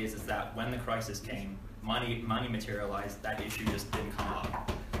reality is that when the crisis came, money materialized, that issue just didn't come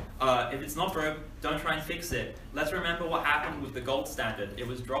up. If it's not broke, don't try and fix it. Let's remember what happened with the gold standard. It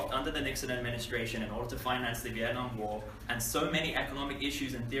was dropped under the Nixon administration in order to finance the Vietnam War, and so many economic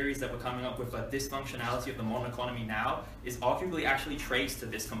issues and theories that we're coming up with, like dysfunctionality of the modern economy now, is arguably actually traced to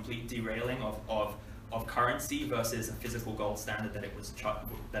this complete derailing of currency versus a physical gold standard that it was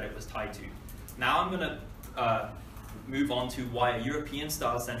tied to. Now I'm going to move on to why a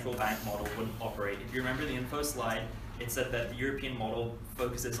European-style central bank model wouldn't operate. If you remember the info slide, it said that the European model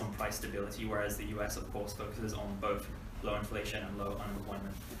focuses on price stability, whereas the US, of course, focuses on both low inflation and low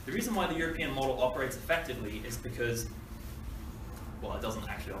unemployment. The reason why the European model operates effectively is because, well, it doesn't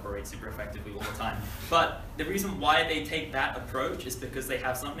actually operate super effectively all the time, but the reason why they take that approach is because they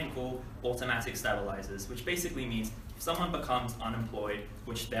have something called automatic stabilizers, which basically means if someone becomes unemployed,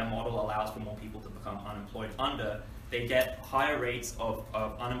 which their model allows for more people to become unemployed under, they get higher rates of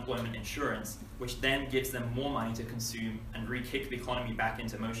unemployment insurance, which then gives them more money to consume and re-kick the economy back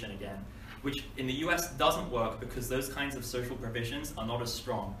into motion again. which in the US doesn't work because those kinds of social provisions are not as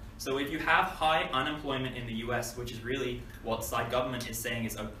strong. So if you have high unemployment in the US, which is really what side government is saying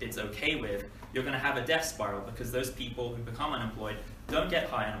is it's okay with, you're going to have a death spiral because those people who become unemployed don't get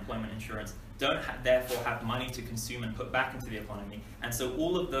high unemployment insurance, don't therefore have money to consume and put back into the economy. And so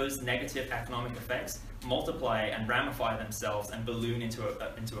all of those negative economic effects multiply and ramify themselves and balloon into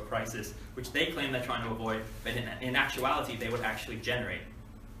a crisis, which they claim they're trying to avoid, but in actuality they would actually generate.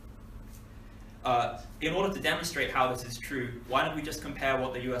 In order to demonstrate how this is true, why don't we just compare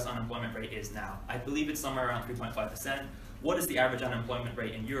what the US unemployment rate is now? I believe it's somewhere around 3.5%. What is the average unemployment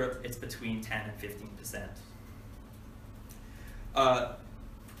rate in Europe? It's between 10 and 15%.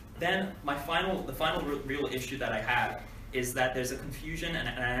 Then the final real issue that I have is that there's a confusion and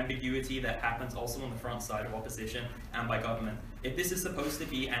an ambiguity that happens also on the front side of opposition and by government. If this is supposed to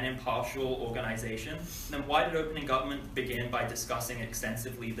be an impartial organization, then why did opening government begin by discussing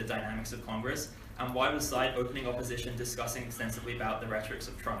extensively the dynamics of Congress? And why was side opening opposition discussing extensively about the rhetorics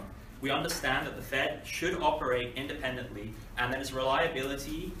of Trump? We understand that the Fed should operate independently and that its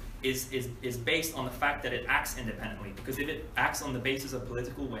reliability is based on the fact that it acts independently, because if it acts on the basis of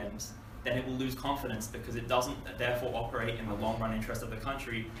political whims, then it will lose confidence because it doesn't therefore operate in the long-run interest of the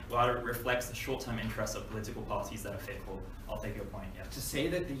country, rather it reflects the short-term interests of political parties that are fickle. I'll take your point, yeah. To say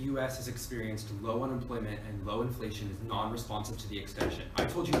that the US has experienced low unemployment and low inflation is non-responsive to the extension. I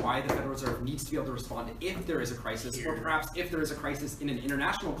told you why the Federal Reserve needs to be able to respond if there is a crisis, or perhaps if there is a crisis in an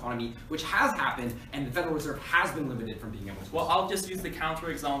international economy, which has happened, and the Federal Reserve has been limited from being able to Well, I'll just use the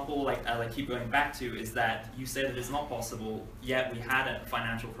counterexample, like I keep going back to, is that you say that it's not possible, yet we had a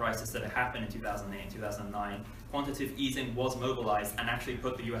financial crisis that happened in 2008 and 2009. Quantitative easing was mobilized and actually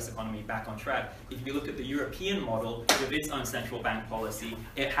put the US economy back on track. If you look at the European model with its own central bank policy,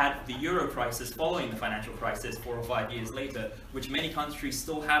 it had the euro crisis following the financial crisis 4 or 5 years later, which many countries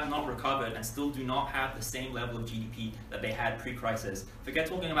still have not recovered and still do not have the same level of GDP that they had pre-crisis. Forget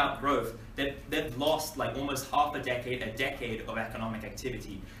talking about growth, they've lost like almost half a decade of economic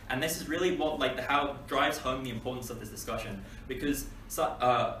activity. And this is really what how drives home the importance of this discussion, because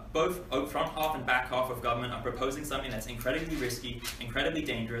both front half and back half of government are proposing something that's incredibly risky, incredibly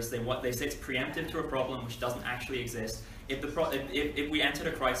dangerous. They say it's preemptive to a problem which doesn't actually exist. If we entered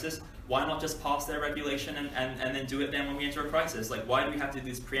a crisis, why not just pass their regulation and then do it then when we enter a crisis? Like, why do we have to do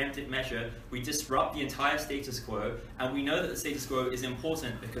this preemptive measure? We disrupt the entire status quo, and we know that the status quo is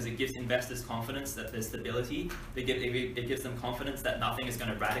important because it gives investors confidence that there's stability. It gives them confidence that nothing is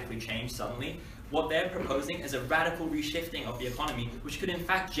going to radically change suddenly. What they're proposing is a radical reshifting of the economy, which could in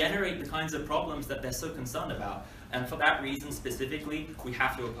fact generate the kinds of problems that they're so concerned about. And for that reason specifically, we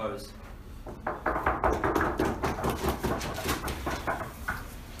have to oppose.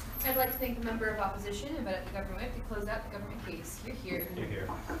 I'd like to thank the member of opposition and invite the government whip to close out the government case. You're here. You're here.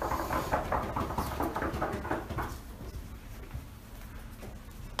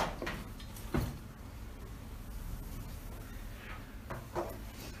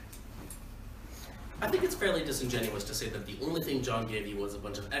 I think it's fairly disingenuous to say that the only thing John gave you was a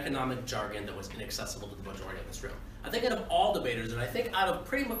bunch of economic jargon that was inaccessible to the majority of this room. I think out of all debaters, and I think out of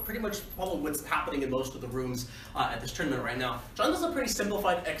pretty much probably what's happening in most of the rooms at this tournament right now, John does a pretty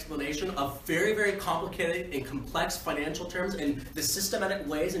simplified explanation of very, very complicated and complex financial terms and the systematic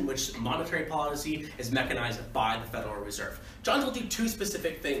ways in which monetary policy is mechanized by the Federal Reserve. John told you two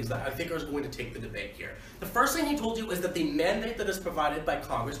specific things that I think are going to take the debate here. The first thing he told you is that the mandate that is provided by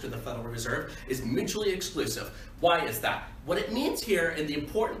Congress to the Federal Reserve is mutually exclusive. Why is that? What it means here, and the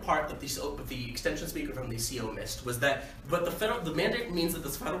important part that the extension speaker from the CO missed, was that the mandate means that the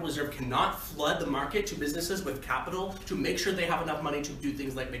Federal Reserve cannot flood the market to businesses with capital to make sure they have enough money to do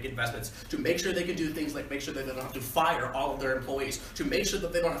things like make investments, to make sure they can do things like make sure that they don't have to fire all of their employees, to make sure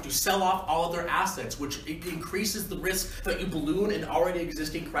that they don't have to sell off all of their assets, which increases the risk that you balloon an already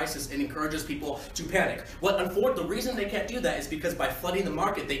existing crisis and encourages people to panic. The reason they can't do that is because by flooding the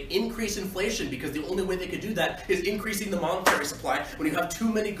market, they increase inflation, because the only way they could do that is increasing the monetary supply. When you have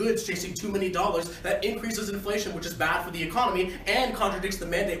too many goods chasing too many dollars, that increases inflation, which is bad for the economy and contradicts the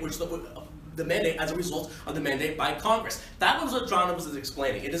mandate, which the mandate as a result of the mandate by Congress. That was what John was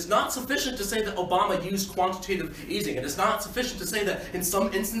explaining. It is not sufficient to say that Obama used quantitative easing. It is not sufficient to say that in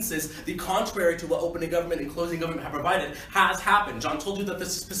some instances the contrary to what opening government and closing government have provided has happened. John told you that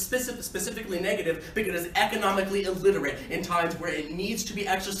this is specifically negative because it is economically illiterate in times where it needs to be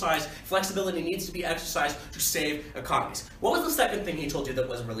exercised, flexibility needs to be exercised to save economies. What was the second thing he told you that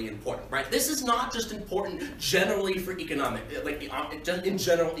was really important, right? This is not just important generally for economic, in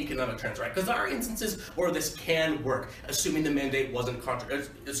general economic trends, right? because there are instances where this can work, assuming the mandate wasn't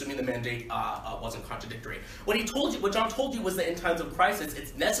contradictory. What John told you was that in times of crisis,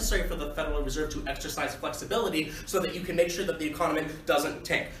 it's necessary for the Federal Reserve to exercise flexibility so that you can make sure that the economy doesn't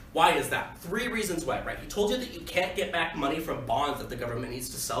tank. Why is that? 3 reasons why, right? He told you that you can't get back money from bonds that the government needs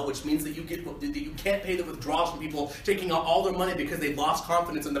to sell, which means that you can't pay the withdrawals from people taking out all their money because they've lost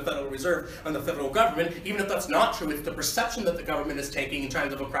confidence in the Federal Reserve and the federal government. Even if that's not true, it's the perception that the government is taking in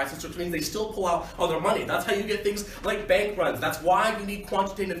times of a crisis, which means they still pull out all their money. That's how you get things like bank runs. That's why you need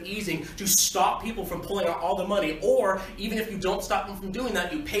quantitative easing to stop people from pulling out all the money, or even if you don't stop them from doing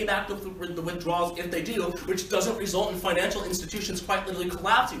that, you pay back the withdrawals if they do, which doesn't result in financial institutions quite literally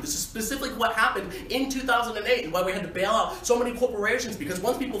collapsing. This is specifically what happened in 2008 and why we had to bail out so many corporations, because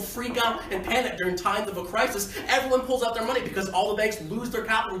once people freak out and panic during times of a crisis, everyone pulls out their money because all the banks lose their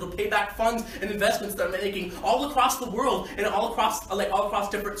capital to pay back funds and investments that are making all across the world and all across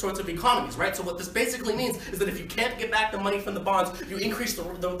different sorts of economies, right? So what this basically means is that if you can't get back the money from the bonds, you increase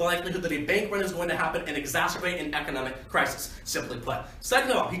the likelihood that a bank run is going to happen and exacerbate an economic crisis, simply put.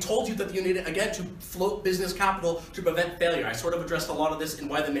 Second of all, he told you that you needed, again, to float business capital to prevent failure. I sort of addressed a lot of this in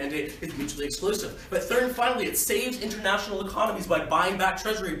why the mandate is mutually exclusive. But third and finally, it saves international economies by buying back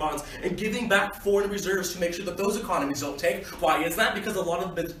treasury bonds and giving back foreign reserves to make sure that those economies don't tank. Why is that? Because a lot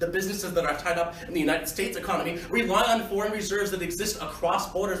of the businesses that are tied up in the United States economy rely on foreign reserves that exist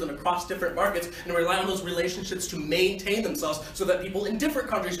across borders and across different markets, and rely on those relationships to maintain themselves so that people in different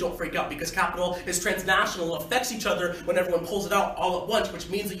countries don't freak out, because capital is transnational, affects each other when everyone pulls it out all at once, which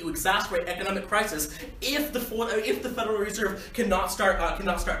means that you exacerbate economic crisis if the Federal Reserve cannot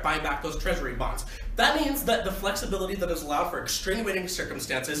start buying back those treasury bonds. That means that the flexibility that is allowed for extenuating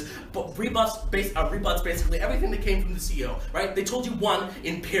circumstances, but rebuts basically everything that came from the CEO, right? They told you one,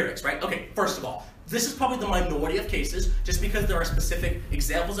 empirics, right? Okay, first of all, this is probably the minority of cases. Just because there are specific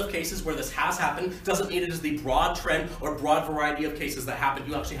examples of cases where this has happened doesn't mean it is the broad trend or broad variety of cases that happen.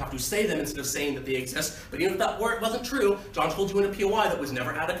 You actually have to say them instead of saying that they exist. But even if that wasn't true, John told you in a POI that was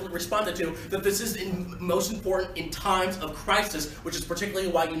never adequately responded to that this is most important in times of crisis, which is particularly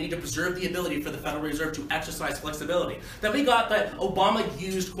why you need to preserve the ability for the Federal Reserve to exercise flexibility. Then we got that Obama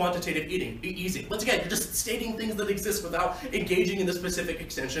used quantitative easing. Once again, you're just stating things that exist without engaging in the specific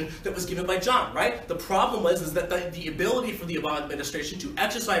extension that was given by John, right? The problem was that the ability for the Obama administration to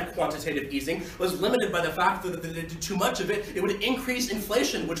exercise quantitative easing was limited by the fact that if they did too much of it, it would increase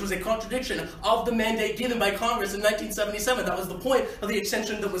inflation, which was a contradiction of the mandate given by Congress in 1977. That was the point of the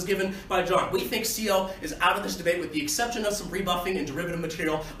extension that was given by John. We think CO is out of this debate with the exception of some rebuffing and derivative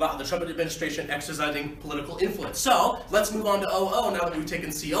material about the Trump administration exercising political influence. So let's move on to OO now that we've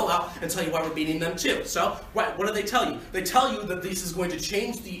taken CO out and tell you why we're beating them too. So, right, what do they tell you? They tell you that this is going to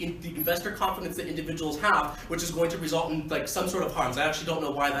change the investor confidence that individuals have, which is going to result in like some sort of harms. I actually don't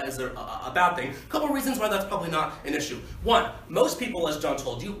know why that is a bad thing. A couple of reasons why that's probably not an issue. One, most people, as John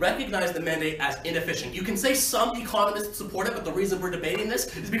told you, recognize the mandate as inefficient. You can say some economists support it, but the reason we're debating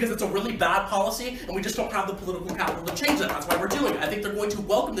this is because it's a really bad policy and we just don't have the political capital to change that. That's why we're doing it. I think they're going to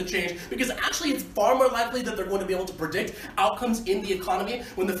welcome the change because actually it's far more likely that they're going to be able to predict outcomes in the economy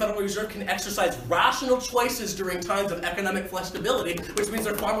when the Federal Reserve can exercise rational choices during times of economic flexibility, which means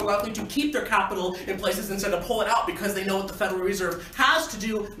they're far more likely to keep their capital in places instead of pull it out because they know what the Federal Reserve has to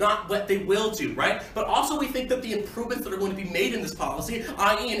do, not what they will do, right? But also we think that the improvements that are going to be made in this policy,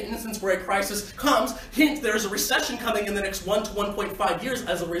 i.e. an instance where a crisis comes, hint there's a recession coming in the next 1 to 1.5 years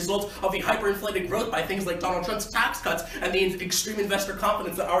as a result of the hyperinflated growth by things like Donald Trump's tax cuts and the extreme investor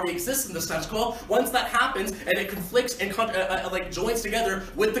confidence that already exists in the status quo. Once that happens and it conflicts and joins together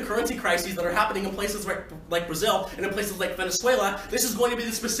with the currency crises that are happening in places like Brazil and in places like Venezuela, this is going to be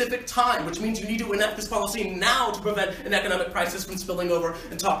the specific time, which means you need to enact this policy now to prevent an economic crisis from spilling over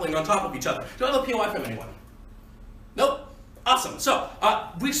and toppling on top of each other. Do I have a POI from anyone? Nope. Awesome. So,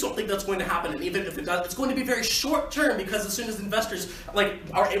 we just don't think that's going to happen, and even if it does, it's going to be very short term because as soon as investors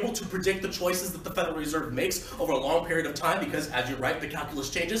are able to predict the choices that the Federal Reserve makes over a long period of time, because as you're right, the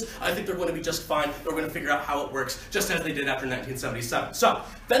calculus changes, I think they're going to be just fine. They're going to figure out how it works, just as they did after 1977. So,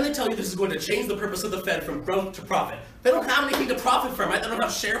 then they tell you this is going to change the purpose of the Fed from growth to profit. They don't have anything to profit from, right? They don't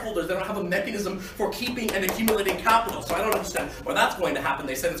have shareholders. They don't have a mechanism for keeping and accumulating capital. So I don't understand why that's going to happen.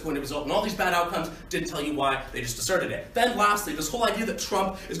 They said it's going to result in all these bad outcomes. Didn't tell you why. They just asserted it. Then lastly, this whole idea that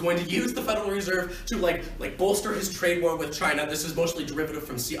Trump is going to use the Federal Reserve to bolster his trade war with China. This is mostly derivative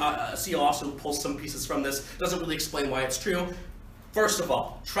from CEO also pulls some pieces from this. Doesn't really explain why it's true. First of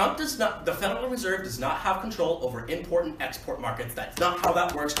all, the Federal Reserve does not have control over import and export markets. That's not how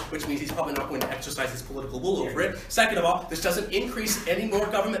that works, which means he's probably not going to exercise his political will over it. Second of all, this doesn't increase any more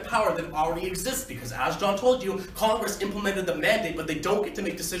government power than already exists, because as John told you, Congress implemented the mandate, but they don't get to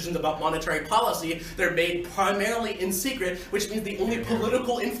make decisions about monetary policy. They're made primarily in secret, which means the only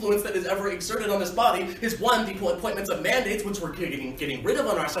political influence that is ever exerted on this body is one, the appointments of mandates, which we're getting rid of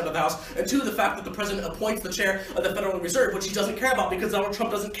on our side of the House, and two, the fact that the president appoints the chair of the Federal Reserve, which he doesn't care about because Donald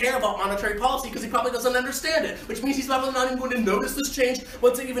Trump doesn't care about monetary policy because he probably doesn't understand it, which means he's probably not even going to notice this change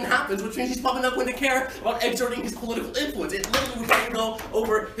once it even happens, which means he's probably not going to care about exerting his political influence. It literally would go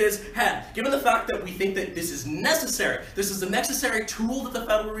over his head. Given the fact that we think that this is necessary, this is a necessary tool that the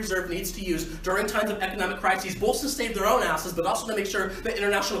Federal Reserve needs to use during times of economic crises, both to save their own asses, but also to make sure that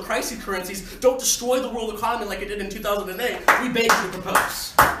international crisis currencies don't destroy the world economy like it did in 2008, we beg you to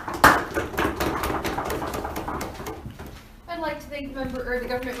propose. I'd like to thank the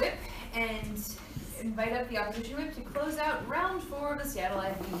government whip and invite up the opposition whip to close out round 4 of the Seattle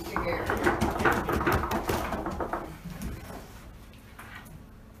IFB figure.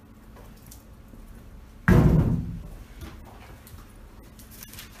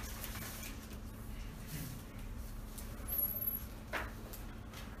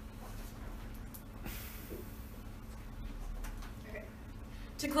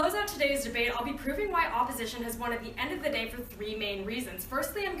 To close out today's debate, I'll be proving why opposition has won at the end of the day for 3 main reasons.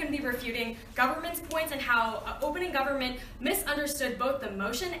 Firstly, I'm going to be refuting government's points and how opening government misunderstood both the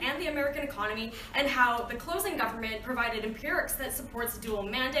motion and the American economy, and how the closing government provided empirics that supports dual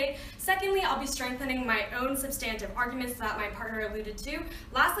mandate. Secondly, I'll be strengthening my own substantive arguments that my partner alluded to.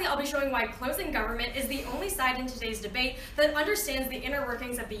 Lastly, I'll be showing why closing government is the only side in today's debate that understands the inner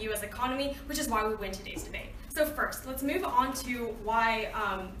workings of the U.S. economy, which is why we win today's debate. So first, let's move on to why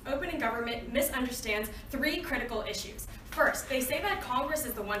opening government misunderstands 3 critical issues. First, they say that Congress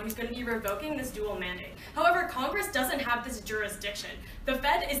is the one who's going to be revoking this dual mandate. However, Congress doesn't have this jurisdiction. The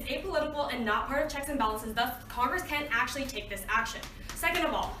Fed is apolitical and not part of checks and balances, thus Congress can't actually take this action. Second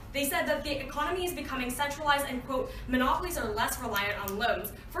of all, they said that the economy is becoming centralized and, quote, monopolies are less reliant on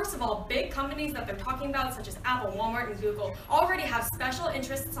loans. First of all, big companies that they're talking about, such as Apple, Walmart, and Google, already have special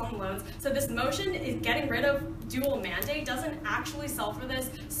interests on loans, so this motion is getting rid of dual mandate doesn't actually solve for this,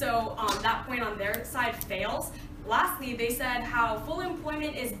 so that point on their side fails. Lastly, they said how full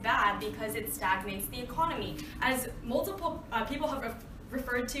employment is bad because it stagnates the economy. As multiple people have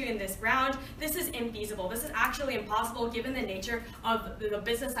referred to in this round, this is infeasible. This is actually impossible given the nature of the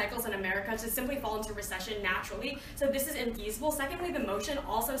business cycles in America to simply fall into recession naturally. So this is infeasible. Secondly, the motion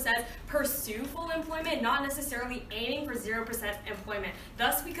also says pursue full employment, not necessarily aiming for 0% employment.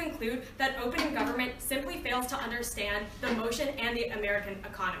 Thus, we conclude that opening government simply fails to understand the motion and the American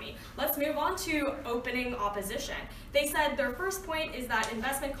economy. Let's move on to opening opposition. They said their first point is that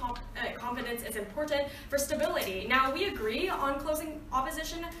investment confidence is important for stability. Now, we agree on closing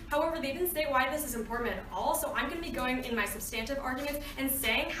opposition. However, they didn't say why this is important at all, so I'm going to be going in my substantive arguments and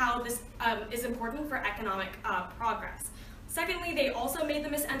saying how this is important for economic progress. Secondly, they also made the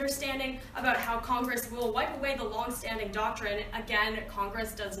misunderstanding about how Congress will wipe away the long-standing doctrine. Again,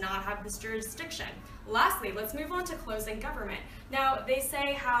 Congress does not have this jurisdiction. Lastly, let's move on to closing government. Now, they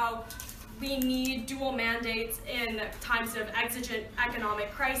say how we need dual mandates in times of exigent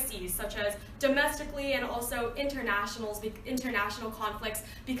economic crises, such as domestically and also international conflicts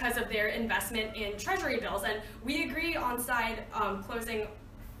because of their investment in treasury bills. And we agree on side closing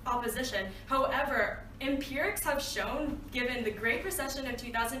opposition. However, empirics have shown, given the Great Recession of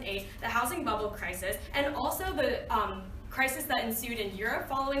 2008, the housing bubble crisis, and also the crisis that ensued in Europe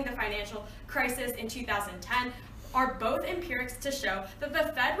following the financial crisis in 2010, are both empirics to show that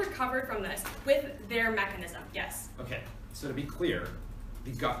the Fed recovered from this with their mechanism. Yes? Okay, so to be clear,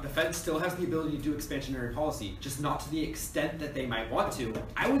 the Fed still has the ability to do expansionary policy, just not to the extent that they might want to.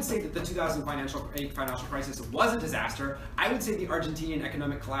 I would say that the 2008 financial crisis was a disaster. I would say the Argentinian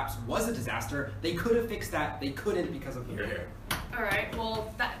economic collapse was a disaster. They could have fixed that. They couldn't because of here. All right,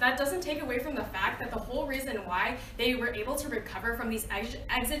 well, that doesn't take away from the fact that the whole reason why they were able to recover from these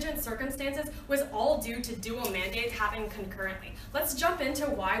exigent circumstances was all due to dual mandates happening concurrently. Let's jump into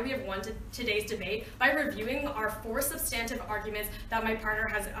why we have won today's debate by reviewing our 4 substantive arguments that my partner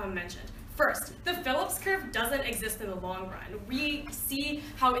has mentioned. First, the Phillips curve doesn't exist in the long run. We see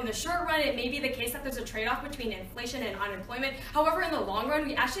how in the short run it may be the case that there's a trade-off between inflation and unemployment. However, in the long run,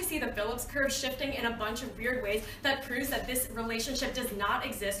 we actually see the Phillips curve shifting in a bunch of weird ways that proves that this relationship does not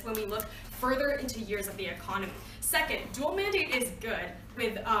exist when we look further into years of the economy. Second, dual mandate is good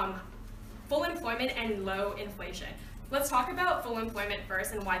with full employment and low inflation. Let's talk about full employment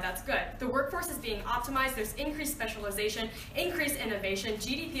first and why that's good. The workforce is being optimized, there's increased specialization, increased innovation,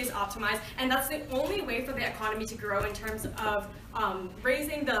 GDP is optimized, and that's the only way for the economy to grow in terms of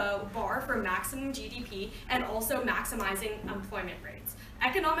raising the bar for maximum GDP and also maximizing employment rates.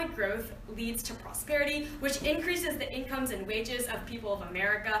 Economic growth leads to prosperity, which increases the incomes and wages of people of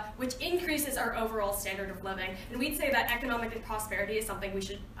America, which increases our overall standard of living. And we'd say that economic prosperity is something we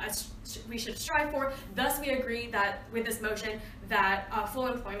should strive for. Thus, we agree that with this motion that full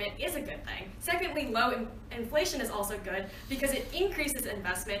employment is a good thing. Secondly, low inflation is also good because it increases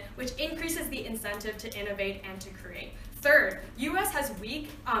investment, which increases the incentive to innovate and to create. Third, US has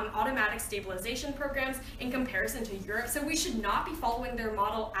weak automatic stabilization programs in comparison to Europe, so we should not be following their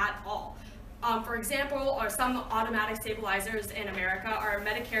model at all. For example, some automatic stabilizers in America are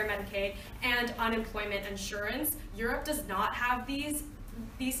Medicare, Medicaid, and unemployment insurance. Europe does not have these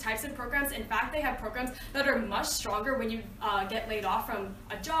types of programs. In fact, they have programs that are much stronger when you get laid off from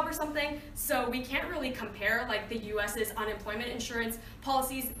a job or something. So we can't really compare like the US's unemployment insurance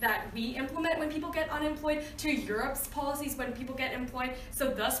policies that we implement when people get unemployed to Europe's policies when people get employed. So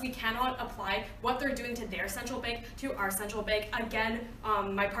thus we cannot apply what they're doing to their central bank to our central bank. Again,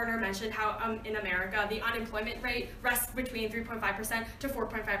 my partner mentioned how in America the unemployment rate rests between 3.5% to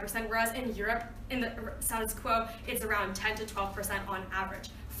 4.5%, whereas in Europe, in the status quo, it's around 10 to 12% on average.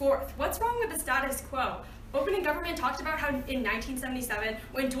 Fourth, what's wrong with the status quo? Opening Government talked about how in 1977,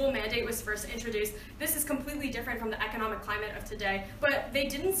 when dual mandate was first introduced, this is completely different from the economic climate of today, but they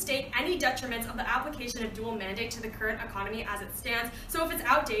didn't state any detriments of the application of dual mandate to the current economy as it stands. So if it's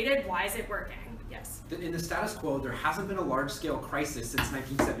outdated, why is it working? Yes. In the status quo, there hasn't been a large-scale crisis since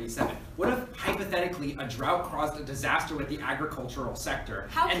 1977. What if, hypothetically, a drought caused a disaster with the agricultural sector?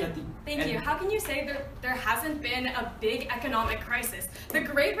 How can you say there hasn't been a big economic crisis? The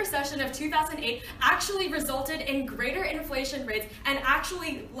Great Recession of 2008 actually resulted in greater inflation rates and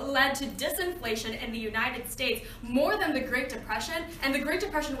actually led to disinflation in the United States more than the Great Depression, and the Great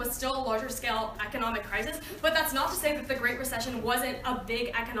Depression was still a larger-scale economic crisis, but that's not to say that the Great Recession wasn't a big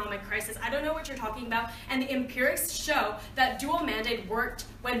economic crisis. I don't know what you're talking about, and the empirics show that dual mandate worked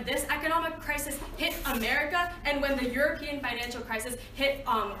when this economic crisis hit America and when the European financial crisis hit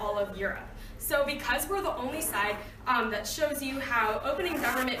all of Europe. So because we're the only side that shows you how opening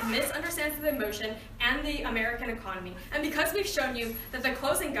government misunderstands the motion and the American economy, and because we've shown you that the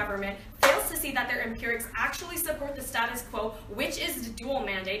closing government fails to see that their empirics actually support the status quo, which is the dual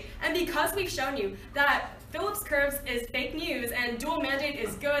mandate, and because we've shown you that Phillips Curves is fake news and dual mandate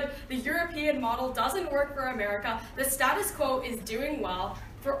is good, the European model doesn't work for America, the status quo is doing well.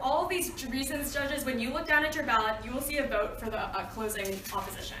 For all these reasons, judges, when you look down at your ballot, you will see a vote for the closing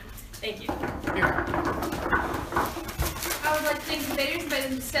opposition. Thank you. I would like to thank the debaters, invite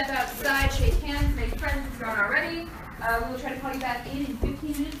them to step outside, shake hands, make friends if you aren't already. We will try to call you back in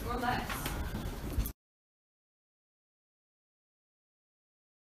 15 minutes or less.